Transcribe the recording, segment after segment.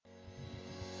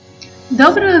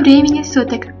Доброго времени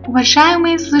суток,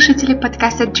 уважаемые слушатели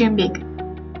подкаста Dream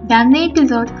Big. Данный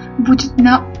эпизод будет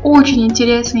на очень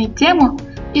интересную тему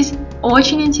и с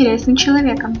очень интересным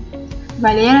человеком.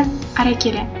 Валера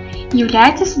Аракеля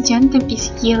является студентом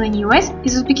из Yale US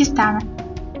из Узбекистана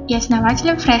и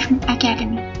основателем Freshman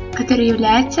Academy, который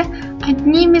является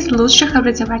одним из лучших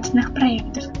образовательных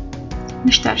проектов.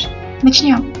 Ну что ж,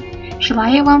 начнем.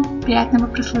 Желаю вам приятного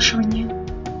прослушивания.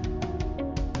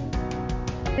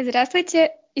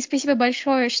 Здравствуйте и спасибо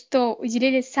большое, что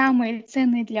уделили самое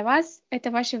ценное для вас,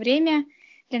 это ваше время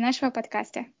для нашего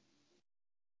подкаста.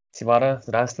 Сивара,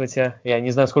 здравствуйте. Я не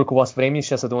знаю, сколько у вас времени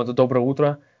сейчас, я думаю, это доброе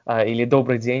утро или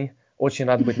добрый день. Очень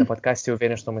рад быть на подкасте,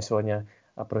 уверен, что мы сегодня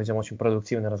проведем очень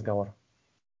продуктивный разговор.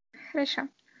 Хорошо.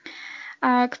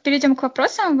 Перейдем к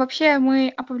вопросам. Вообще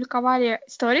мы опубликовали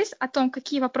сторис о том,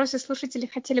 какие вопросы слушатели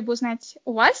хотели бы узнать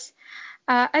у вас.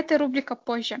 Это рубрика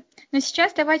позже. Но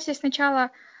сейчас давайте сначала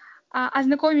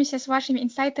ознакомимся с вашими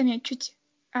инсайтами чуть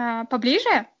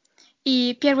поближе.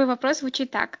 И первый вопрос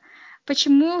звучит так.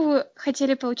 Почему вы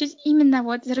хотели получить именно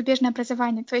зарубежное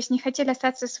образование, то есть не хотели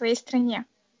остаться в своей стране?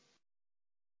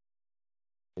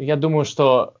 Я думаю,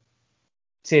 что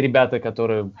те ребята,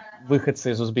 которые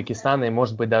выходцы из Узбекистана и,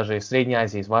 может быть, даже из Средней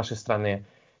Азии, из вашей страны,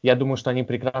 я думаю, что они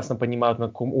прекрасно понимают, на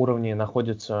каком уровне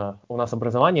находится у нас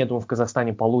образование. Я думаю, в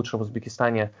Казахстане получше, в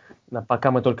Узбекистане,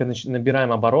 пока мы только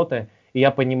набираем обороты. И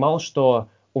я понимал, что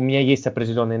у меня есть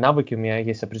определенные навыки, у меня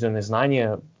есть определенные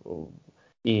знания,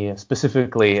 и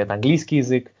specifically это английский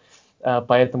язык.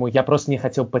 Поэтому я просто не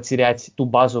хотел потерять ту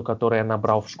базу, которую я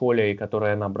набрал в школе и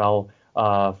которую я набрал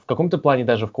в каком-то плане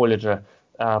даже в колледже.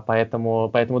 Поэтому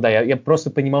да, я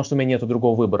просто понимал, что у меня нет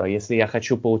другого выбора. Если я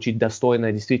хочу получить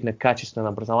достойное, действительно качественное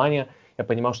образование, я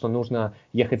понимал, что нужно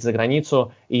ехать за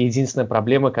границу. И единственная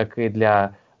проблема, как и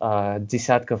для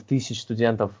десятков тысяч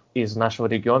студентов из нашего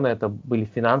региона, это были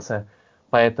финансы.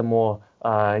 Поэтому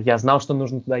я знал, что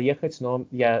нужно туда ехать, но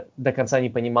я до конца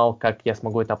не понимал, как я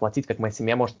смогу это оплатить, как моя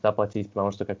семья может это оплатить, потому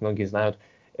что, как многие знают,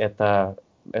 это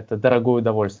дорогое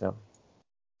удовольствие.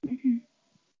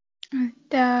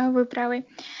 Да, вы правы.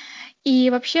 И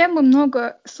вообще мы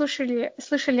много слышали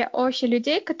о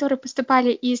людей, которые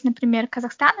поступали из, например,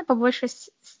 Казахстана, побольше с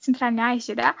Центральной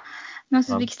Азии, да, но с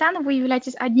Узбекистана вы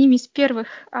являетесь одним из первых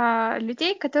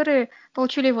людей, которые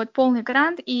получили полный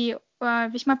грант и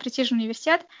весьма престижный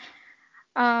университет.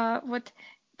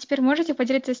 Теперь можете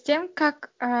поделиться с тем,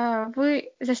 как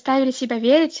вы заставили себя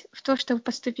верить в то, что вы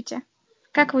поступите?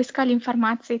 Как вы искали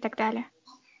информацию и так далее?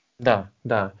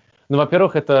 Да. Ну,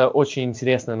 во-первых, это очень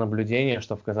интересное наблюдение,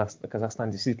 что Казахстан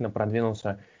действительно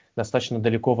продвинулся достаточно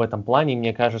далеко в этом плане. И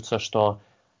мне кажется, что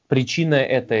причина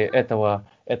этого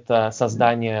 – это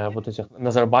создание вот этих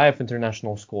Назарбаев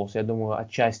International Schools. Я думаю,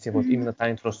 отчасти именно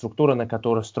та инфраструктура, на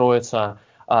которой строится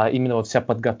именно вся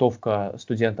подготовка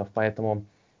студентов. Поэтому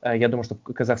я думаю, что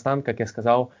Казахстан, как я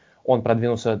сказал, он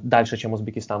продвинулся дальше, чем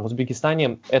Узбекистан. В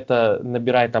Узбекистане это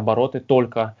набирает обороты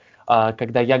только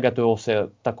когда я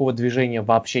готовился, такого движения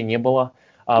вообще не было.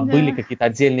 Были какие-то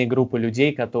отдельные группы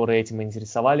людей, которые этим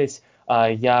интересовались.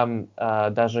 Я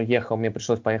даже ехал, мне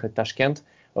пришлось поехать в Ташкент,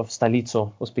 в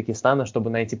столицу Узбекистана, чтобы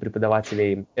найти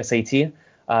преподавателей SAT,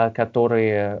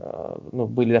 которые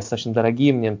были достаточно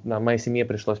дорогие. Мне, моей семье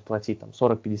пришлось платить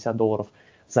 $40-50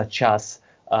 за час.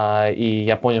 И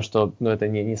я понял, что это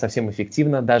не совсем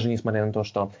эффективно, даже несмотря на то,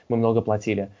 что мы много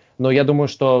платили. Но я думаю,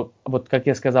 что, как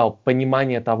я сказал,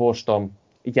 понимание того, что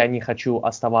я не хочу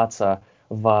оставаться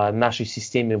в нашей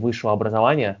системе высшего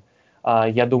образования,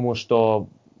 я думаю, что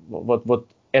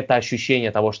это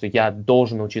ощущение того, что я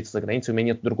должен учиться за границей, у меня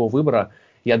нет другого выбора,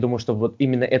 я думаю, что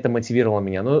именно это мотивировало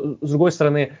меня. Но, с другой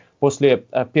стороны, после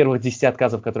первых 10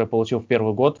 отказов, которые я получил в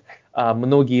первый год,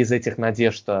 многие из этих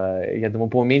надежд, я думаю,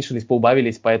 поуменьшились,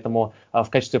 поубавились, поэтому в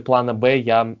качестве плана «Б»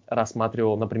 я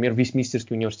рассматривал, например,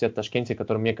 Вестминстерский университет в Ташкенте,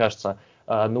 который, мне кажется,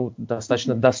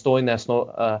 достаточно достойный,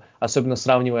 особенно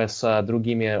сравнивая с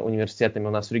другими университетами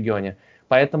у нас в регионе.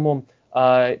 Поэтому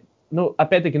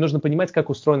опять-таки, нужно понимать, как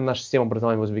устроена наша система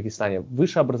образования в Узбекистане.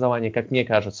 Высшее образование, как мне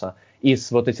кажется, из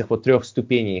этих 3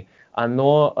 ступеней,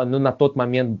 оно на тот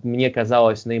момент мне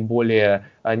казалось наиболее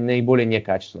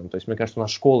некачественным. То есть, мне кажется, у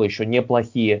нас школы еще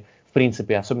неплохие, в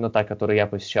принципе, особенно та, которую я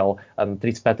посещал,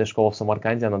 35-я школа в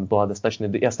Самарканде, она была достаточно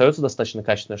и остается достаточно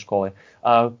качественной школой.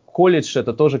 Колледж —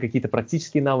 это тоже какие-то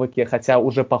практические навыки, хотя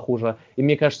уже похуже. И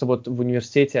мне кажется, в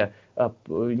университете,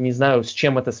 не знаю, с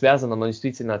чем это связано, но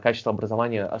действительно качество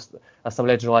образования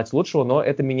оставляет желать лучшего, но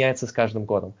это меняется с каждым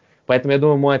годом. Поэтому я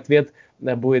думаю, мой ответ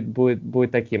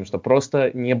будет таким, что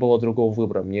просто не было другого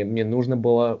выбора. Мне нужно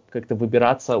было как-то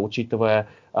выбираться, учитывая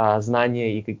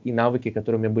знания и навыки,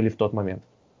 которые у меня были в тот момент.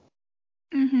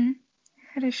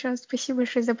 Хорошо, спасибо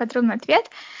большое за подробный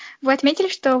ответ. Вы отметили,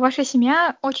 что ваша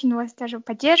семья очень вас даже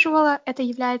поддерживала. Это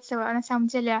является на самом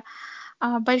деле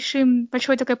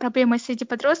большой такой проблемой среди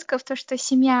подростков, то, что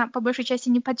семья по большей части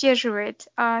не поддерживает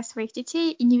своих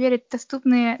детей и не верит в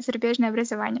доступное зарубежное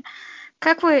образование.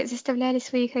 Как вы заставляли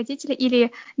своих родителей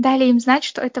или дали им знать,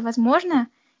 что это возможно,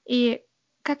 и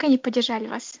как они поддержали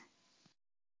вас?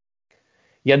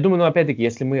 Я думаю, ну, опять-таки,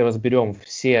 если мы разберем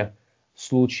все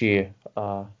случаи,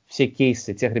 все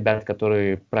кейсы тех ребят,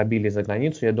 которые пробили за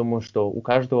границу, я думаю, что у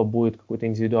каждого будет какой-то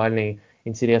индивидуальный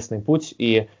интересный путь.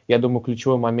 И я думаю,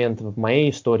 ключевой момент в моей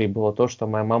истории было то, что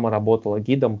моя мама работала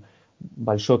гидом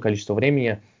большое количество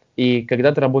времени. И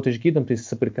когда ты работаешь гидом, ты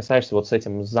соприкасаешься вот с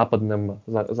этим западным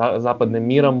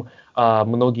миром.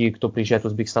 Многие, кто приезжает в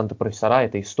Узбекистан, это профессора,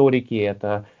 это историки,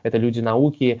 это люди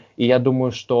науки. И я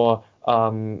думаю, что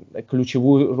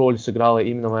ключевую роль сыграла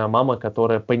именно моя мама,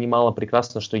 которая понимала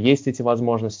прекрасно, что есть эти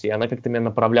возможности. И она как-то меня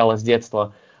направляла с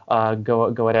детства,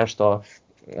 говоря, что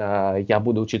я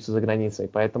буду учиться за границей.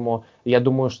 Поэтому я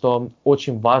думаю, что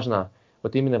очень важно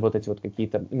вот именно вот эти вот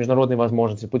какие-то международные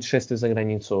возможности, путешествия за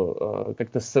границу,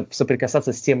 как-то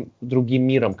соприкасаться с тем другим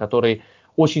миром, который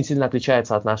очень сильно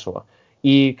отличается от нашего.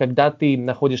 И когда ты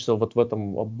находишься вот в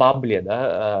этом бабле,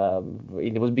 да,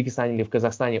 или в Узбекистане, или в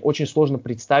Казахстане, очень сложно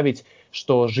представить,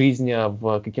 что жизнь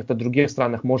в каких-то других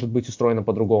странах может быть устроена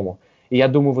по-другому. И я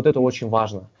думаю, вот это очень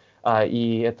важно.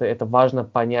 И это важно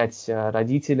понять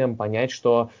родителям, понять,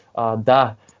 что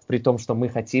да, при том, что мы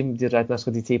хотим держать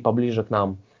наших детей поближе к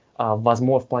нам,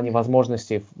 в плане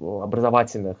возможностей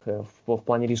образовательных, в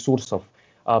плане ресурсов,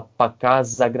 пока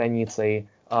за границей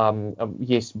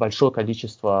есть большое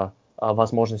количество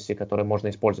возможностей, которые можно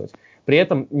использовать. При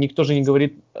этом никто же не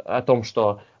говорит о том,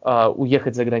 что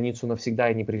уехать за границу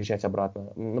навсегда и не приезжать обратно.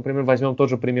 Например, возьмем тот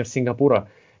же пример Сингапура,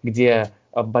 где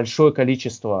большое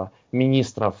количество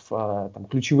министров,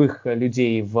 ключевых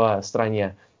людей в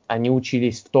стране, они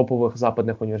учились в топовых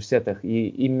западных университетах, и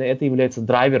именно это является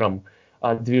драйвером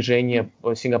движения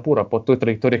Сингапура по той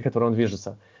траектории, в которой он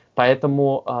движется.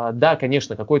 Поэтому, да,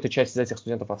 конечно, какая-то часть из этих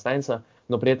студентов останется,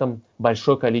 но при этом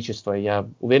большое количество, я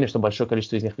уверен, что большое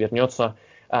количество из них вернется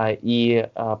и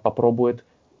попробует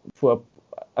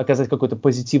оказать какое-то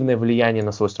позитивное влияние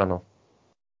на свою страну.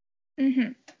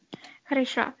 Мгм.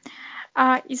 Хорошо.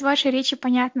 Из вашей речи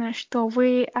понятно, что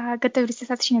вы готовились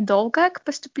достаточно долго к Да,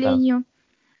 поступлению. да.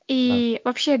 И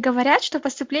вообще говорят, что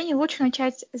поступление лучше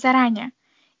начать заранее.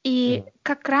 И Мгм.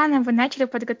 как рано вы начали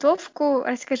подготовку?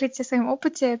 Расскажите о своем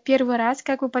опыте, первый раз,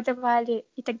 как вы подавали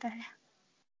и так далее.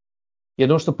 Я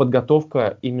думаю, что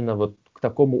подготовка именно вот к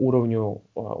такому уровню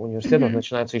университетов Мгм.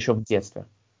 начинается еще в детстве.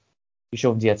 Еще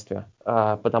в детстве.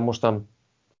 Потому что,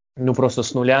 ну, просто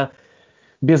с нуля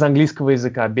без английского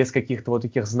языка, без каких-то вот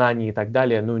таких знаний и так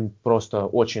далее, ну, просто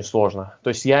очень сложно. То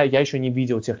есть я еще не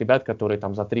видел тех ребят, которые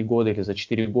там за 3 года или за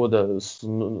 4 года с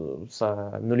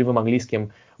нулевым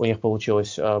английским у них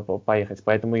получилось поехать.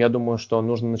 Поэтому я думаю, что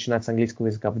нужно начинать с английского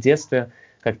языка в детстве,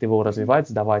 как-то его развивать,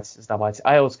 сдавать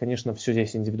IELTS. Конечно, все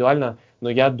здесь индивидуально,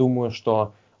 но я думаю,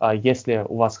 что если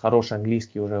у вас хороший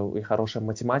английский уже и хорошая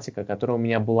математика, которая у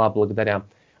меня была благодаря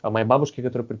моей бабушке,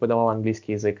 которая преподавала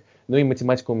английский язык, ну и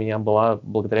математика у меня была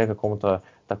благодаря какому-то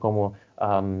такому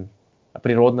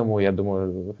природному, я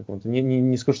думаю,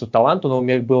 не скажу, что таланту, но у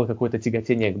меня было какое-то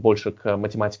тяготение больше к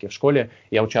математике в школе.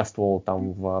 Я участвовал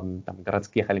там в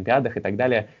городских олимпиадах и так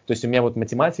далее. То есть у меня вот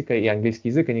математика и английский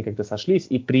язык, они как-то сошлись,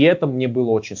 и при этом мне было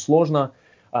очень сложно,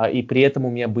 и при этом у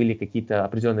меня были какие-то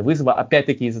определенные вызовы,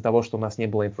 опять-таки из-за того, что у нас не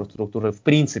было инфраструктуры в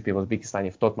принципе в Узбекистане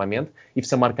в тот момент, и в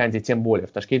Самарканде тем более.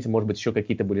 В Ташкенте, может быть, еще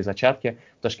какие-то были зачатки,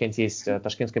 в Ташкенте есть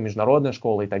Ташкентская международная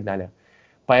школа и так далее.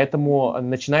 Поэтому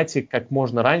начинайте как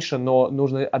можно раньше, но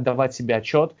нужно отдавать себе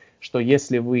отчет, что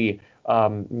если вы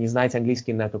не знаете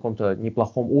английский на каком-то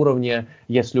неплохом уровне,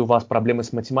 если у вас проблемы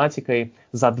с математикой,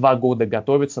 за 2 года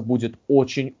готовиться будет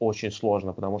очень-очень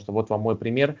сложно, потому что вот вам мой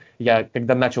пример. Я,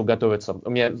 когда начал готовиться, у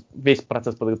меня весь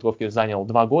процесс подготовки занял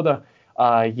 2 года,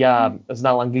 я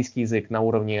знал английский язык на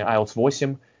уровне IELTS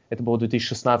 8, это было в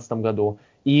 2016 году,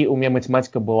 и у меня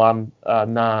математика была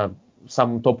на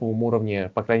самом топовом уровне,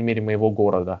 по крайней мере, моего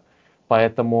города.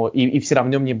 Поэтому и все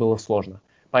равно мне было сложно.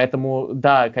 Поэтому,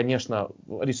 да, конечно,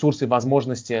 ресурсы,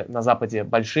 возможности на Западе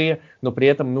большие, но при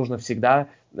этом нужно всегда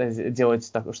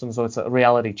делать, так, что называется,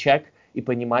 reality check и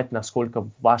понимать, насколько в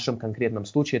вашем конкретном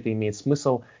случае это имеет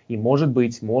смысл. И может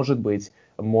быть,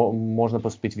 можно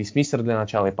поступить в Вестминстер для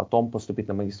начала и потом поступить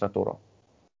на магистратуру.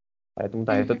 Поэтому,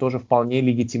 да, это Мгм. тоже вполне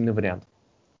легитимный вариант.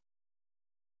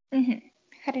 Мгм.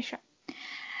 Хорошо.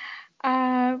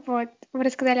 Вот, вы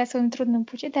рассказали о своем трудном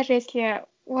пути, даже если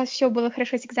у вас все было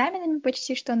хорошо с экзаменами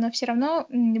почти что, но все равно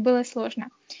было сложно.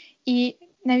 И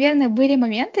наверное, были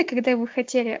моменты, когда вы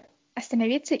хотели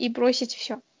остановиться и бросить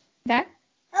все, да?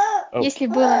 О, Если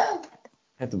было.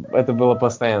 это было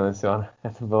постоянно, все.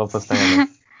 Это было постоянно.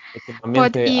 Эти Вот,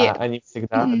 моменты, и... они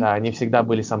всегда, Мгм. да, они всегда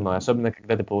были со мной. Особенно,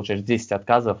 когда ты получаешь 10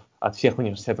 отказов от всех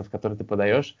университетов, которые ты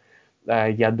подаешь.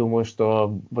 Я думаю,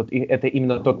 что вот это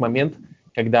именно тот момент,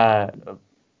 когда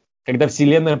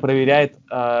Вселенная проверяет,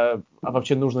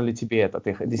 вообще нужно ли тебе это,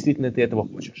 действительно ты этого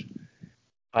хочешь.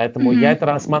 Поэтому я Мгм. это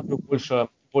рассматриваю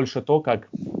больше то, как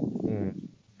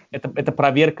это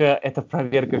проверка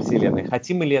Вселенной.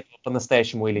 Хотим мы ли этого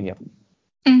по-настоящему или нет.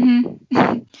 Мгм.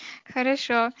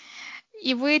 Хорошо.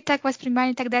 И вы так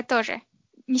воспринимали тогда тоже?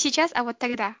 Не сейчас, а вот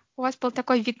тогда. У вас был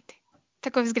такой вид,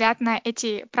 такой взгляд на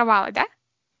эти провалы, да?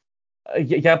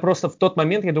 Я просто в тот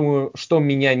момент, я думаю, что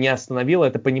меня не остановило,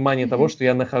 это понимание того, Мгм. что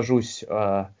я нахожусь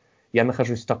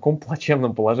в таком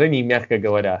плачевном положении, мягко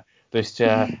говоря. То есть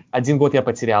 1 год я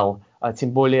потерял,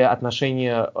 тем более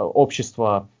отношение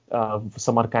общества в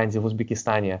Самарканде, в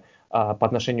Узбекистане, по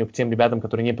отношению к тем ребятам,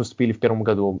 которые не поступили в первом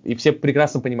году. И все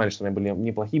прекрасно понимали, что у меня были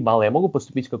неплохие баллы, я могу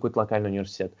поступить в какой-то локальный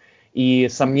университет. И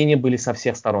сомнения были со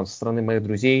всех сторон, со стороны моих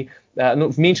друзей, ну,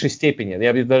 в меньшей степени,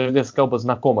 я бы даже сказал бы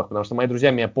знакомых, потому что мои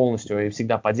друзья меня полностью и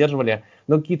всегда поддерживали,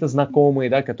 но какие-то знакомые,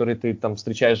 да, которые ты там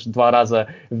встречаешь 2 раза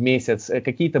в месяц,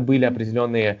 какие-то были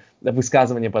определенные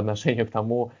высказывания по отношению к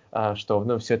тому, что,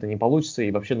 ну, все это не получится,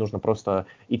 и вообще нужно просто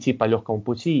идти по легкому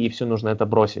пути, и все нужно это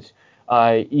бросить.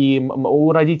 И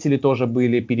у родителей тоже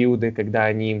были периоды, когда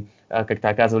они как-то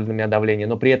оказывали на меня давление,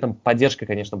 но при этом поддержка,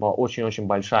 конечно, была очень-очень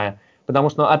большая, потому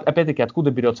что, ну, опять-таки,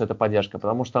 откуда берется эта поддержка?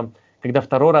 Потому что когда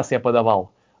 2 раз я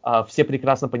подавал, все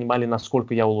прекрасно понимали,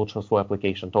 насколько я улучшил свой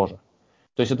application тоже.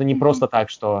 То есть это не Мгм. просто так,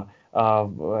 что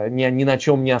ни на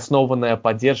чем не основанная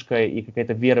поддержка и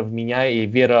какая-то вера в меня, и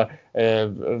вера,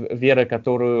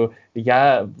 которую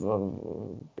я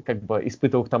как бы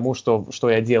испытывал к тому, что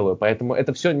я делаю. Поэтому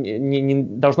это все не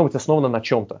должно быть основано на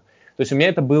чем-то. То есть у меня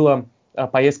это было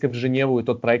поездка в Женеву и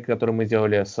тот проект, который мы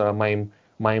делали с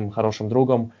моим хорошим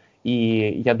другом.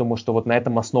 И я думаю, что вот на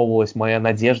этом основывалась моя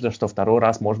надежда, что 2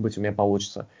 раз, может быть, у меня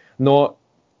получится. Но,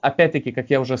 опять-таки, как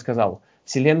я уже сказал,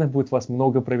 Вселенная будет вас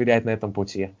много проверять на этом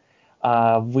пути.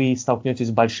 Вы столкнетесь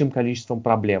с большим количеством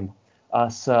проблем,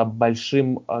 с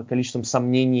большим количеством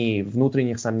сомнений,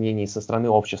 внутренних сомнений со стороны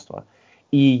общества.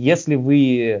 И если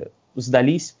вы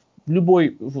сдались в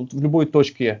любой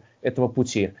точке этого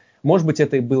пути, может быть,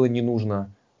 это и было не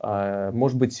нужно, Мгм.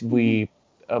 может быть, вы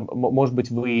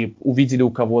увидели у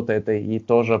кого-то это и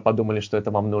тоже подумали, что это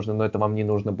вам нужно, но это вам не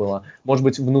нужно было. Может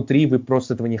быть, внутри вы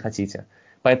просто этого не хотите.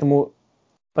 Поэтому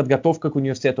подготовка к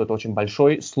университету – это очень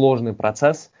большой, сложный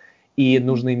процесс, и Мгм.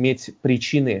 нужно иметь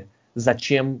причины,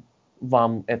 зачем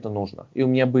вам это нужно. И у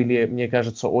меня были, мне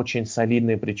кажется, очень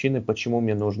солидные причины, почему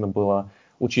мне нужно было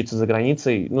учиться за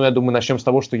границей. Ну, я думаю, начнем с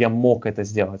того, что я мог это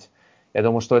сделать. Я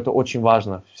думаю, что это очень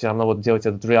важно, все равно вот делать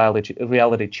этот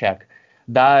reality check.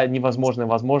 Да, невозможно,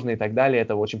 возможно и так далее,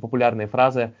 это очень популярные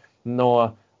фразы,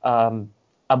 но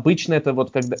обычно это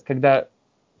вот когда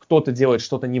кто-то делает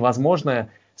что-то невозможное,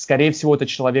 скорее всего, этот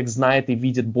человек знает и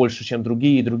видит больше, чем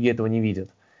другие, и другие этого не видят.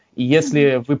 И Мгм.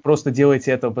 если вы просто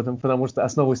делаете это, потому что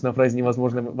основываясь на фразе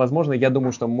 «невозможно», возможно, я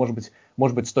думаю, что, может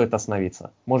быть, стоит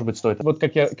остановиться. Может быть, стоит. Вот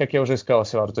как я уже сказал,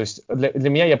 Севар, то есть для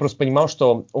меня я просто понимал,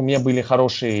 что у меня были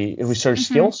хорошие research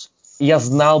Мгм. skills, и я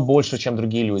знал больше, чем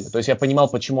другие люди. То есть я понимал,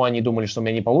 почему они думали, что у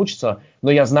меня не получится,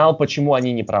 но я знал, почему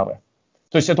они не правы.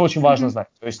 То есть это очень важно Мгм. знать.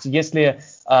 То есть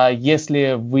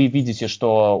если вы видите,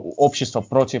 что общество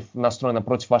настроено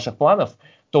против ваших планов,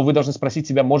 то вы должны спросить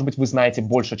себя, может быть, вы знаете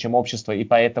больше, чем общество, и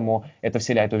поэтому это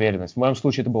вселяет уверенность. В моем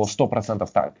случае это было 100%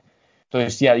 так. То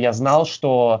есть я знал,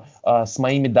 что с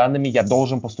моими данными я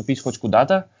должен поступить хоть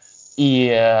куда-то, и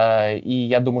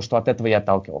я думаю, что от этого я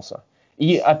отталкивался.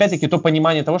 И опять-таки то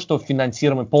понимание того, что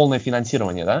полное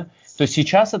финансирование, да, то есть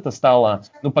сейчас это стало,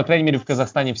 ну, по крайней мере, в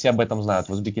Казахстане все об этом знают,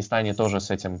 в Узбекистане тоже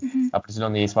с этим Мгм.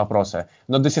 определенно есть вопросы.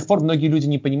 Но до сих пор многие люди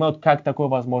не понимают, как такое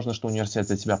возможно, что университет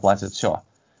за тебя платит все.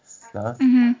 Да?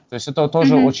 Мгм. То есть это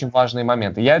тоже Мгм. очень важные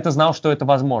моменты. Я это знал, что это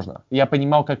возможно. Я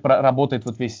понимал, как работает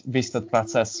вот весь этот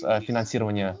процесс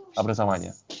финансирования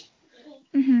образования.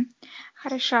 Мгм.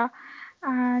 Хорошо.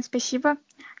 Спасибо.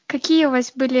 Какие у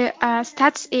вас были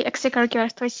stats и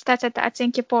extracurriculars? То есть stats — это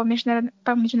оценки по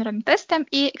международным тестам,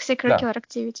 и Да, extracurricular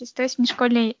activities, то есть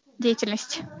внешкольная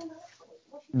деятельность.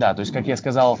 да, то есть, как я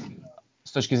сказал,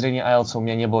 с точки зрения IELTS у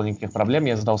меня не было никаких проблем.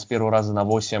 Я сдал с первого раза на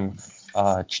 8,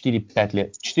 4-5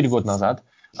 лет, 4 года назад.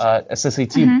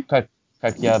 SSAT, Мгм.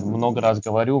 как я много раз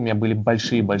говорю, у меня были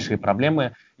большие-большие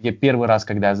проблемы. Я первый раз,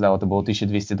 когда я сдал, это было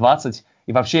 1220.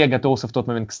 И вообще я готовился в тот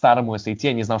момент к старому SAT.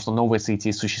 Я не знал, что новый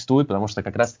SAT существует, потому что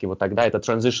как раз-таки вот тогда этот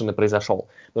transition и произошел.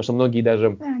 Потому что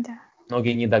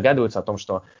многие не догадываются о том,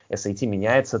 что SAT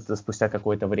меняется спустя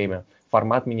какое-то время,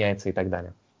 формат меняется и так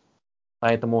далее.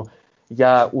 Поэтому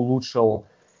я улучшил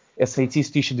SAT с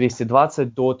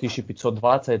 1220 до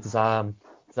 1520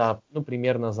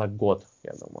 примерно за год,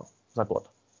 я думаю. За год.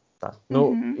 Да.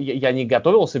 Я не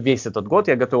готовился весь этот год,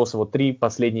 я готовился вот 3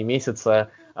 последние месяца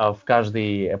в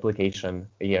каждый application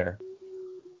year.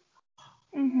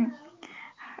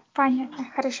 Понятно,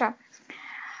 хорошо.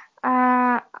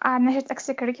 А насчет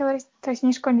extracurricular, то есть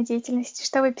внешкольной деятельности,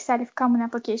 что вы писали в Common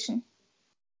Application?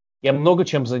 Я много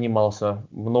чем занимался.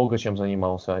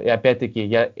 И опять-таки,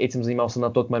 я этим занимался на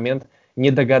тот момент,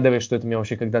 не догадываясь, что это мне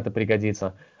вообще когда-то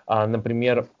пригодится.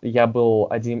 Например, я был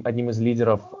одним из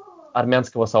лидеров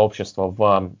армянского сообщества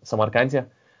в Самарканде,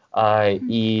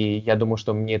 и я думаю,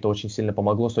 что мне это очень сильно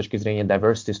помогло с точки зрения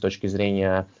diversity, с точки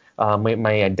зрения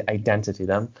моей identity,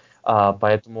 да.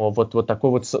 Поэтому вот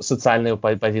такую вот социальную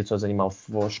позицию я занимал.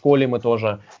 В школе мы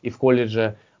тоже, и в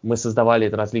колледже мы создавали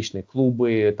различные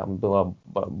клубы, там было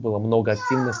много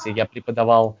активностей. Я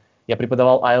преподавал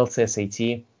IELTS,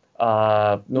 SAT,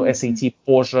 SAT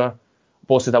позже,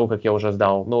 после того, как я уже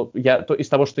сдал. Из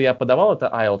того, что я подавал, это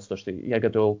IELTS, то, что я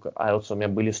готовил к IELTS, у меня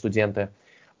были студенты.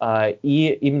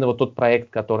 И именно вот тот проект,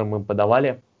 который мы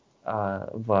подавали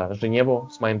в Женеву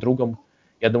с моим другом,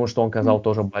 я думаю, что он оказал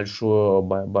тоже большое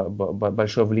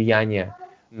влияние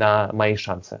на мои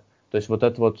шансы. То есть вот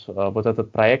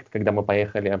этот проект, когда мы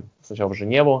поехали сначала в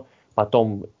Женеву,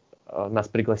 потом нас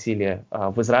пригласили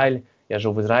в Израиль. Я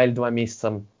жил в Израиле 2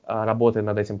 месяца, работая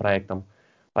над этим проектом.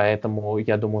 Поэтому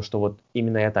я думаю, что вот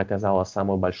именно это оказало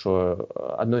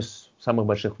одно из самых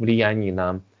больших влияний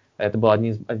на... Это был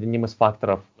одним из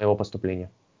факторов моего поступления.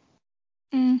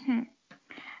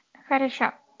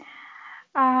 Хорошо.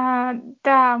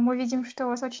 Да, мы видим, что у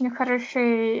вас очень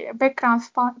хороший бэкграунд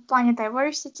в плане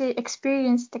diversity,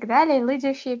 experience и так далее,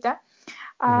 leadership, да?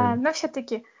 Но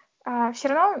все-таки, все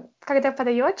равно, когда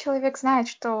подает, человек знает,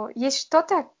 что есть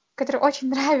что-то, которое очень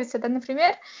нравится, да,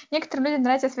 например, некоторым людям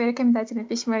нравятся свои рекомендательные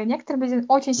письма, или некоторым людям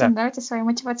очень сильно нравится свое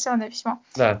мотивационное письмо.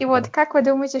 И вот как вы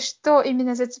думаете, что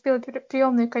именно зацепило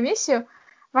приемную комиссию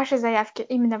вашей заявки,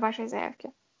 именно вашей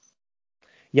заявки?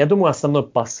 Я думаю, основной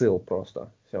посыл просто.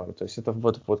 Все. То есть это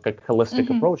вот как holistic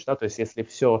approach, да, то есть если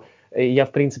все... Я,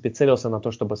 в принципе, целился на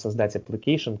то, чтобы создать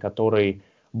application, который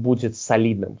будет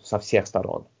солидным со всех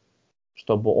сторон,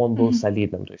 чтобы он был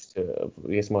солидным. То есть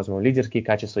если мы возьмем лидерские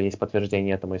качества, есть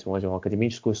подтверждение этому, если мы возьмем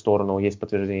академическую сторону, есть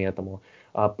подтверждение этому,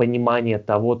 понимание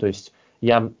того, то есть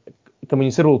я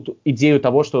коммуницировал идею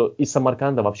того, что из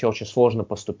Самарканда вообще очень сложно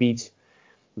поступить,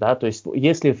 да, то есть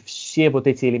если все вот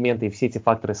эти элементы и все эти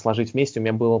факторы сложить вместе, у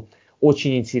меня было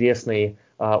очень интересное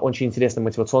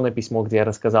мотивационное письмо, где я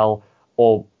рассказал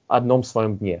о одном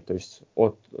своем дне, то есть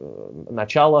от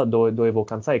начала до его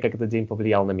конца, и как этот день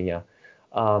повлиял на меня.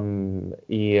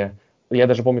 И я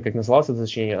даже помню, как называлось это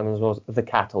сочинение, оно называлось The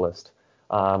Catalyst.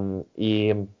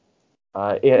 И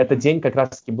этот день как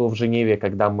раз-таки был в Женеве,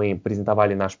 когда мы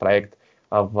презентовали наш проект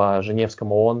в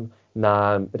Женевском ООН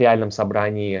на реальном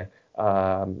собрании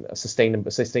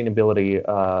Sustainability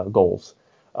Goals.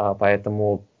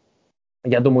 Поэтому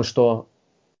я думаю, что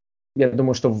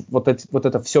вот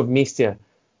это все вместе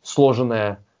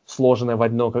сложенное в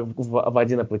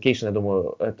один application, я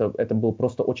думаю, это был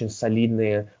просто очень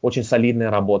солидная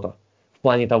работа в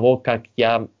плане того, как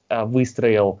я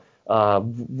выстроил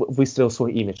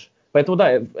свой имидж. Поэтому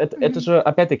да, это же,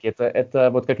 опять-таки,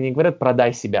 это вот как они говорят,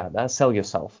 продай себя, да, sell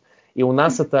yourself. И у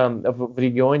нас это в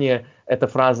регионе, эта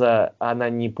фраза, она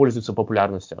не пользуется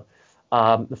популярностью.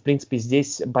 В принципе,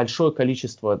 здесь большое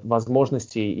количество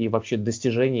возможностей и вообще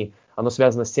достижений, оно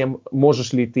связано с тем,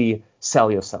 можешь ли ты sell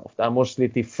yourself, да, можешь ли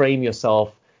ты frame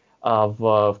yourself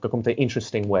в каком-то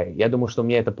interesting way. Я думаю, что у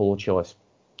меня это получилось.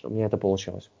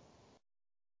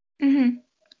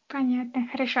 Понятно,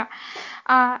 хорошо.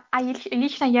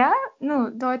 Лично я,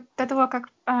 до того, как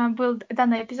был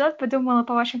данный эпизод, подумала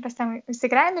по вашим постам в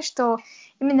Инстаграме, что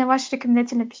именно ваше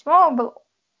рекомендательное письмо было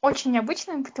очень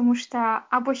необычным, потому что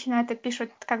обычно это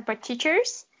пишут как бы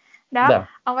teachers, да?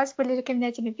 А у вас были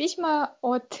рекомендательные письма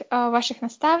от ваших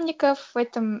наставников в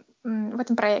этом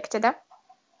проекте, да?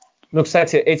 Ну,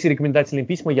 кстати, эти рекомендательные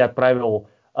письма я отправил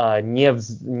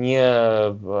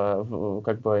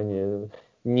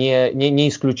не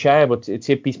исключая вот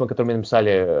те письма, которые мне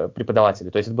написали преподаватели.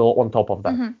 То есть это было on top of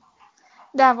that.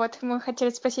 Да, вот мы хотели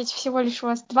спросить, всего лишь у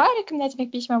вас 2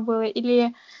 рекомендательных письма было,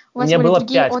 или у вас Мне были было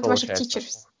другие 5, от ваших получается.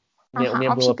 teachers? У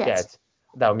меня было 5.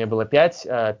 Да, у меня было 5,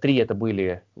 3 это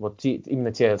были вот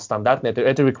именно те стандартные,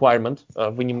 это requirement,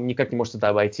 вы никак не можете это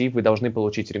обойти, вы должны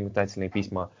получить рекомендательные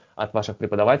письма от ваших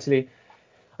преподавателей.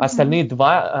 Остальные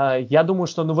 2, я думаю,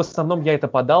 что в основном я это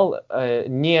подал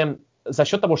не за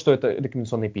счет того, что это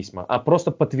рекомендационные письма, а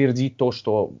просто подтвердить то,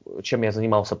 чем я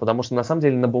занимался, потому что на самом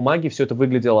деле на бумаге все это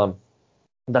выглядело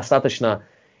достаточно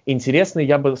интересно,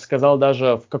 я бы сказал,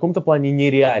 даже в каком-то плане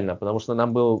нереально, потому что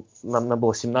нам было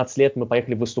 17 лет, мы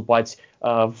поехали выступать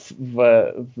на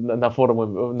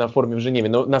форуме в Женеве.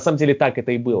 Но на самом деле так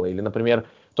это и было. Или, например,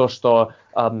 то, что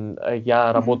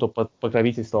я работаю под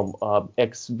покровительством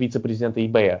экс-вице-президента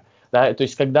eBay. Да? То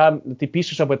есть, когда ты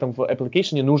пишешь об этом в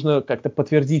application, нужно как-то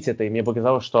подтвердить это. И мне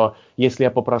показалось, что если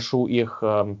я попрошу их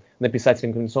написать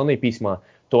рекомендационные письма,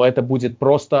 то это будет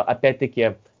просто,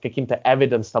 опять-таки, каким-то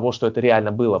evidence того, что это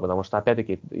реально было, потому что,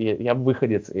 опять-таки, я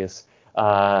выходец из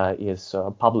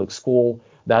public school,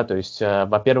 да, то есть,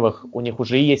 во-первых, у них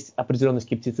уже есть определенный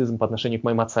скептицизм по отношению к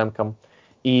моим оценкам,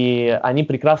 и они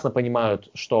прекрасно понимают,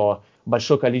 что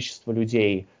большое количество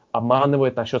людей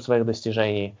обманывает насчет своих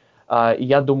достижений. И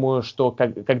я думаю, что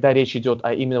когда речь идет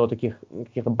о именно вот таких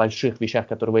каких-то больших вещах,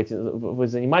 которые вы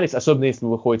занимались, особенно если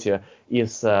вы выходите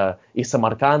из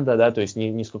Самарканда, да, то есть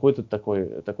не с какой-то такой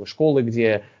школы,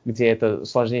 где это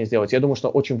сложнее сделать. Я думаю, что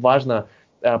очень важно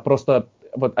просто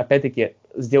вот опять-таки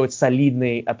сделать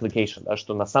солидный application, да,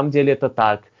 что на самом деле это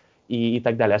так, и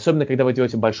так далее. Особенно, когда вы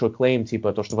делаете большой клейм,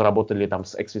 типа то, что вы работали там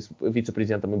с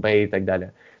экс-вице-президентом eBay и так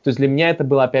далее. То есть для меня это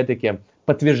было, опять-таки,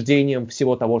 подтверждением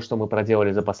всего того, что мы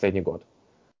проделали за последний год.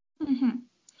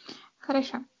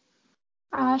 Хорошо.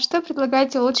 А что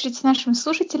предлагаете улучшить нашим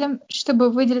слушателям, чтобы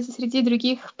выделиться среди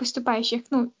других поступающих?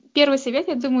 Первый совет,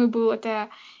 я думаю, был это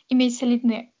иметь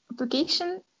солидный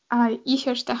application, а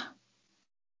еще что?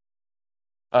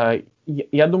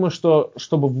 Я думаю, что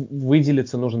чтобы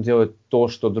выделиться, нужно делать то,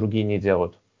 что другие не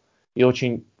делают. И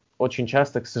очень, очень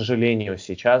часто, к сожалению,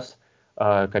 сейчас,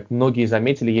 как многие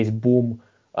заметили, есть бум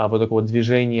вот такого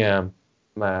движения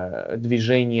того,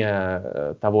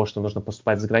 что нужно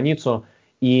поступать за границу.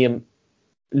 И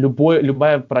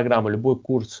любая программа, любой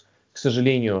курс, к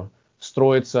сожалению,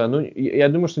 строится, я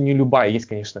думаю, что не любая, есть,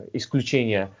 конечно,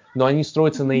 исключения, но они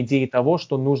строятся на идее того,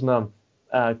 что нужно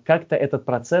как-то этот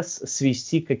процесс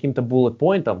свести к каким-то bullet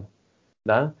point'ам,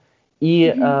 да,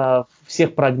 и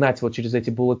всех прогнать вот через эти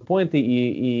bullet point'ы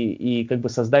и как бы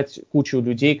создать кучу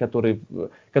людей, которые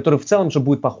в целом же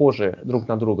будут похожи друг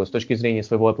на друга с точки зрения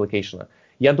своего application.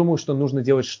 Я думаю, что нужно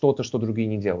делать что-то, что другие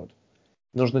не делают.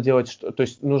 Нужно делать, то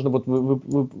есть нужно вот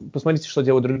вы посмотрите, что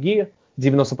делают другие,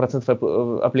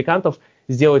 90% аппликантов,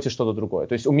 сделайте что-то другое.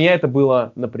 То есть у меня это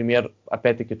было, например,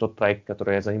 опять-таки тот проект,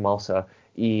 который я занимался,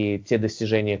 и те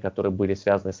достижения, которые были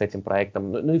связаны с этим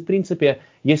проектом. Ну и в принципе,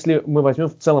 если мы возьмем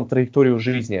в целом траекторию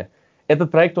жизни,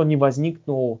 этот проект, он не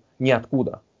возникнул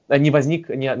ниоткуда. Не возник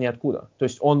ниоткуда. То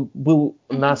есть он был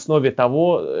на основе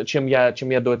того, чем я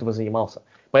до этого занимался.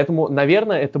 Поэтому,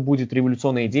 наверное, это будет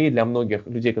революционная идея для многих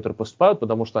людей, которые поступают,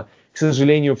 потому что, к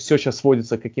сожалению, все сейчас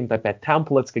сводится к каким-то опять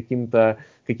templates, каким-то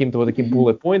вот таким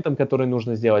bullet point'ам, которые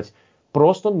нужно сделать.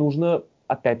 Просто нужно,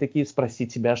 опять-таки,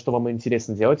 спросить себя, что вам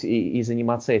интересно делать, и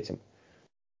заниматься этим.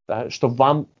 Да, что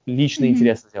вам лично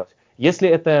интересно делать. Если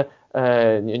это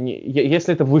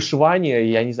вышивание,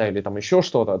 я не знаю, или там еще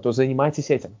что-то, то занимайтесь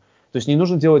этим. То есть не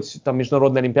нужно делать там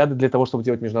международные олимпиады для того, чтобы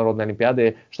делать международные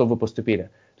олимпиады, чтобы вы поступили.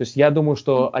 То есть я думаю,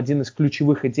 что один из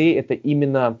ключевых идей это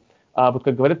именно, вот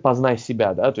как говорят, познай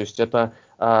себя, да, то есть это,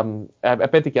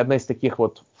 опять-таки, одна из таких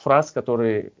вот фраз,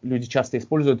 которые люди часто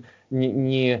используют,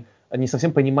 не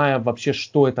совсем понимая вообще,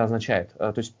 что это означает.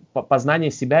 То есть познание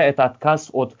себя – это отказ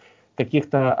от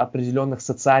каких-то определенных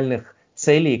социальных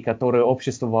целей, которые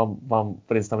общество вам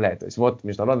предоставляет. То есть вот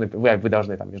вы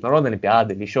должны там международные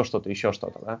олимпиады или еще что-то,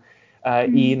 да?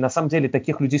 И на самом деле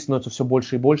таких людей становится все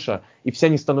больше и больше, и все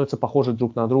они становятся похожи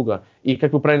друг на друга. И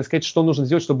как вы правильно сказать, что нужно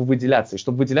сделать, чтобы выделяться? И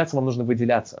чтобы выделяться, вам нужно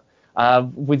выделяться. А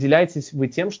выделяетесь вы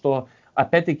тем, что,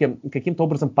 опять-таки, каким-то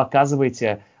образом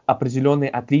показываете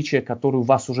определенные отличия, которые у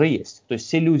вас уже есть. То есть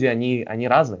все люди, они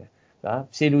разные. Да?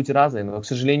 Все люди разные, но, к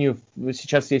сожалению,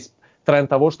 сейчас есть тренд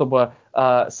того, чтобы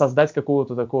создать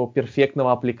какого-то такого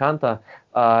перфектного аппликанта,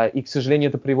 и, к сожалению,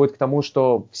 это приводит к тому,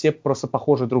 что все просто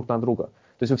похожи друг на друга.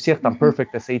 То есть у всех там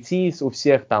perfect SATs, у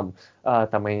всех там,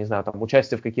 я не знаю, там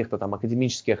участие в каких-то там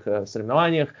академических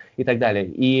соревнованиях и так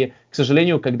далее. И, к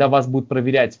сожалению, когда вас будут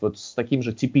проверять вот с таким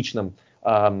же типичным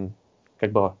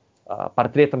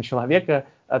портретом человека,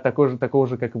 такого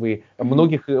же, как вы,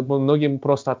 многим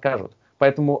просто откажут.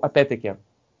 Поэтому, опять-таки,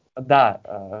 да,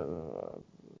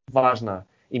 важно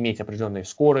иметь определенные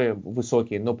скоры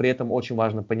высокие, но при этом очень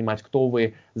важно понимать, кто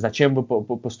вы, зачем вы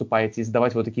поступаете, и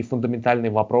задавать вот такие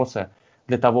фундаментальные вопросы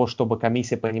для того, чтобы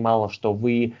комиссия понимала, что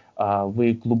вы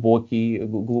глубокий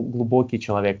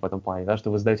человек в этом плане, да, что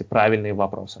вы задаете правильные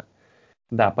вопросы.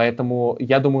 Да, поэтому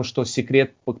я думаю, что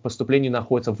секрет к поступлению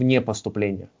находится вне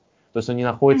поступления. То есть он не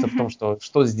находится в том,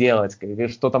 что сделать,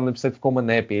 что там написать в Common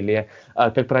App, или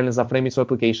как правильно зафреймить свой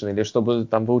application, или чтобы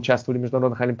там вы участвовали в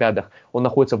международных олимпиадах. Он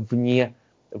находится вне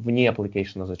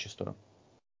application зачастую.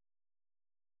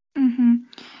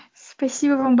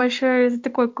 Спасибо вам большое за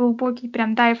такой глубокий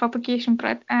прям dive application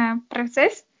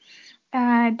процесс.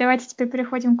 Давайте теперь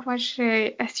переходим к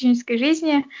вашей студенческой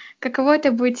жизни. Каково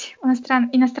это быть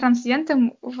иностранным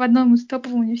студентом в одном из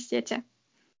топовых университете?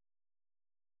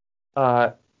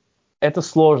 Это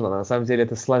сложно, на самом деле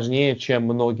это сложнее, чем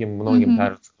многим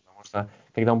кажется, потому что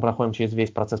когда мы проходим через весь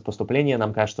процесс поступления,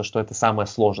 нам кажется, что это самое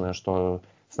сложное, что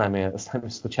с нами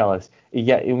случалось. И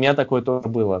у меня такое тоже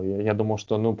было. Я думал,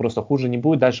 что просто хуже не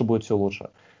будет, дальше будет все лучше.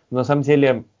 Но на самом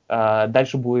деле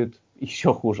дальше будет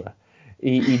еще хуже.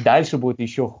 И дальше будет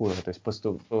еще хуже. То есть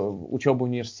учеба в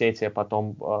университете,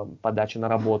 потом подача на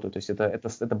работу. То есть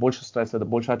это больше стресса, это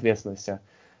больше ответственности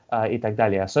и так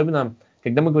далее. Особенно,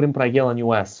 когда мы говорим про Yale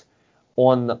US,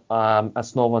 он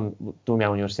основан двумя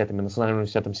университетами, Национальным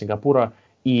университетом Сингапура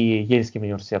и Ельским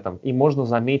университетом. И можно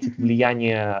заметить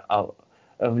влияние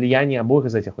обоих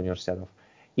из этих университетов.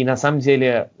 И на самом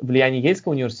деле влияние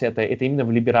Ельского университета это именно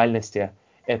в либеральности,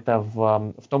 это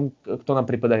в том, кто нам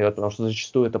преподает, потому что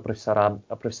зачастую это профессора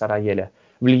Еля.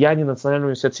 Влияние Национального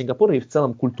университета Сингапура и в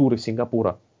целом культуры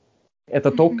Сингапура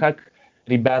это то, как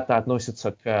ребята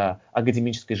относятся к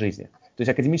академической жизни. То есть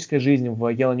академическая жизнь в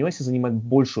Yale University занимает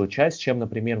большую часть, чем,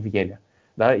 например, в Еле.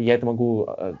 Да? Я это могу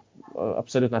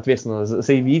абсолютно ответственно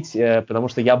заявить, потому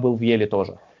что я был в Еле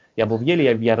тоже. Я был в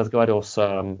Еле, я разговаривал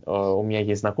у меня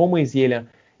есть знакомые из Еля,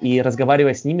 и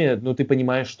разговаривая с ними, ты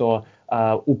понимаешь, что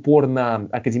упор на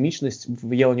академичность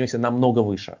в Yale University намного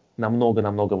выше,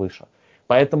 намного выше.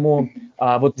 Поэтому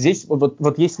вот здесь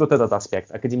вот есть вот этот аспект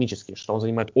академический, что он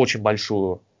занимает очень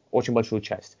большую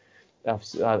часть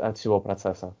от всего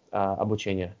процесса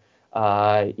обучения.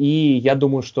 И я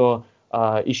думаю, что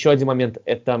еще один момент –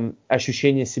 это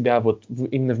ощущение себя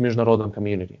именно в международном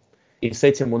комьюнити. И с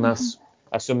этим у нас,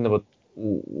 особенно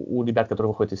у ребят, которые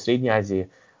выходят из Средней Азии,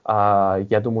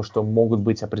 я думаю, что могут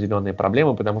быть определенные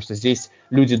проблемы, потому что здесь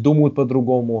люди думают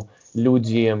по-другому,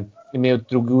 люди имеют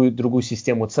другую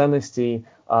систему ценностей,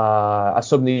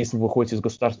 особенно если вы выходите из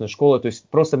государственной школы. То есть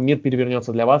просто мир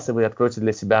перевернется для вас, и вы откроете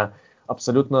для себя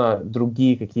абсолютно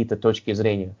другие какие-то точки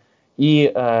зрения.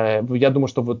 И я думаю,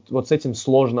 что вот с этим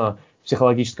сложно в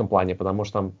психологическом плане, потому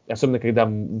что, особенно когда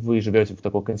вы живете в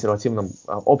таком консервативном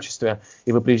обществе,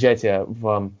 и вы приезжаете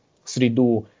в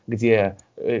среду, где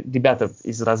ребята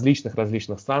из различных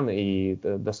стран, и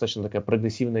достаточно такая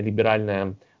прогрессивная,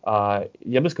 либеральная,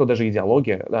 я бы сказал, даже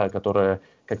идеология, да, которая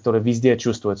везде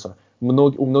чувствуется. У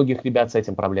многих ребят с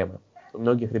этим проблемы.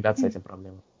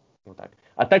 Вот так.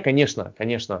 А так, конечно,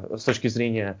 с точки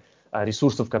зрения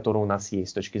ресурсов, которые у нас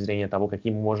есть, с точки зрения того,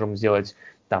 какие мы можем сделать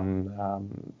там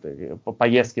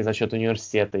поездки за счет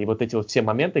университета, и вот эти вот все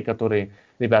моменты, которые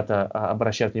на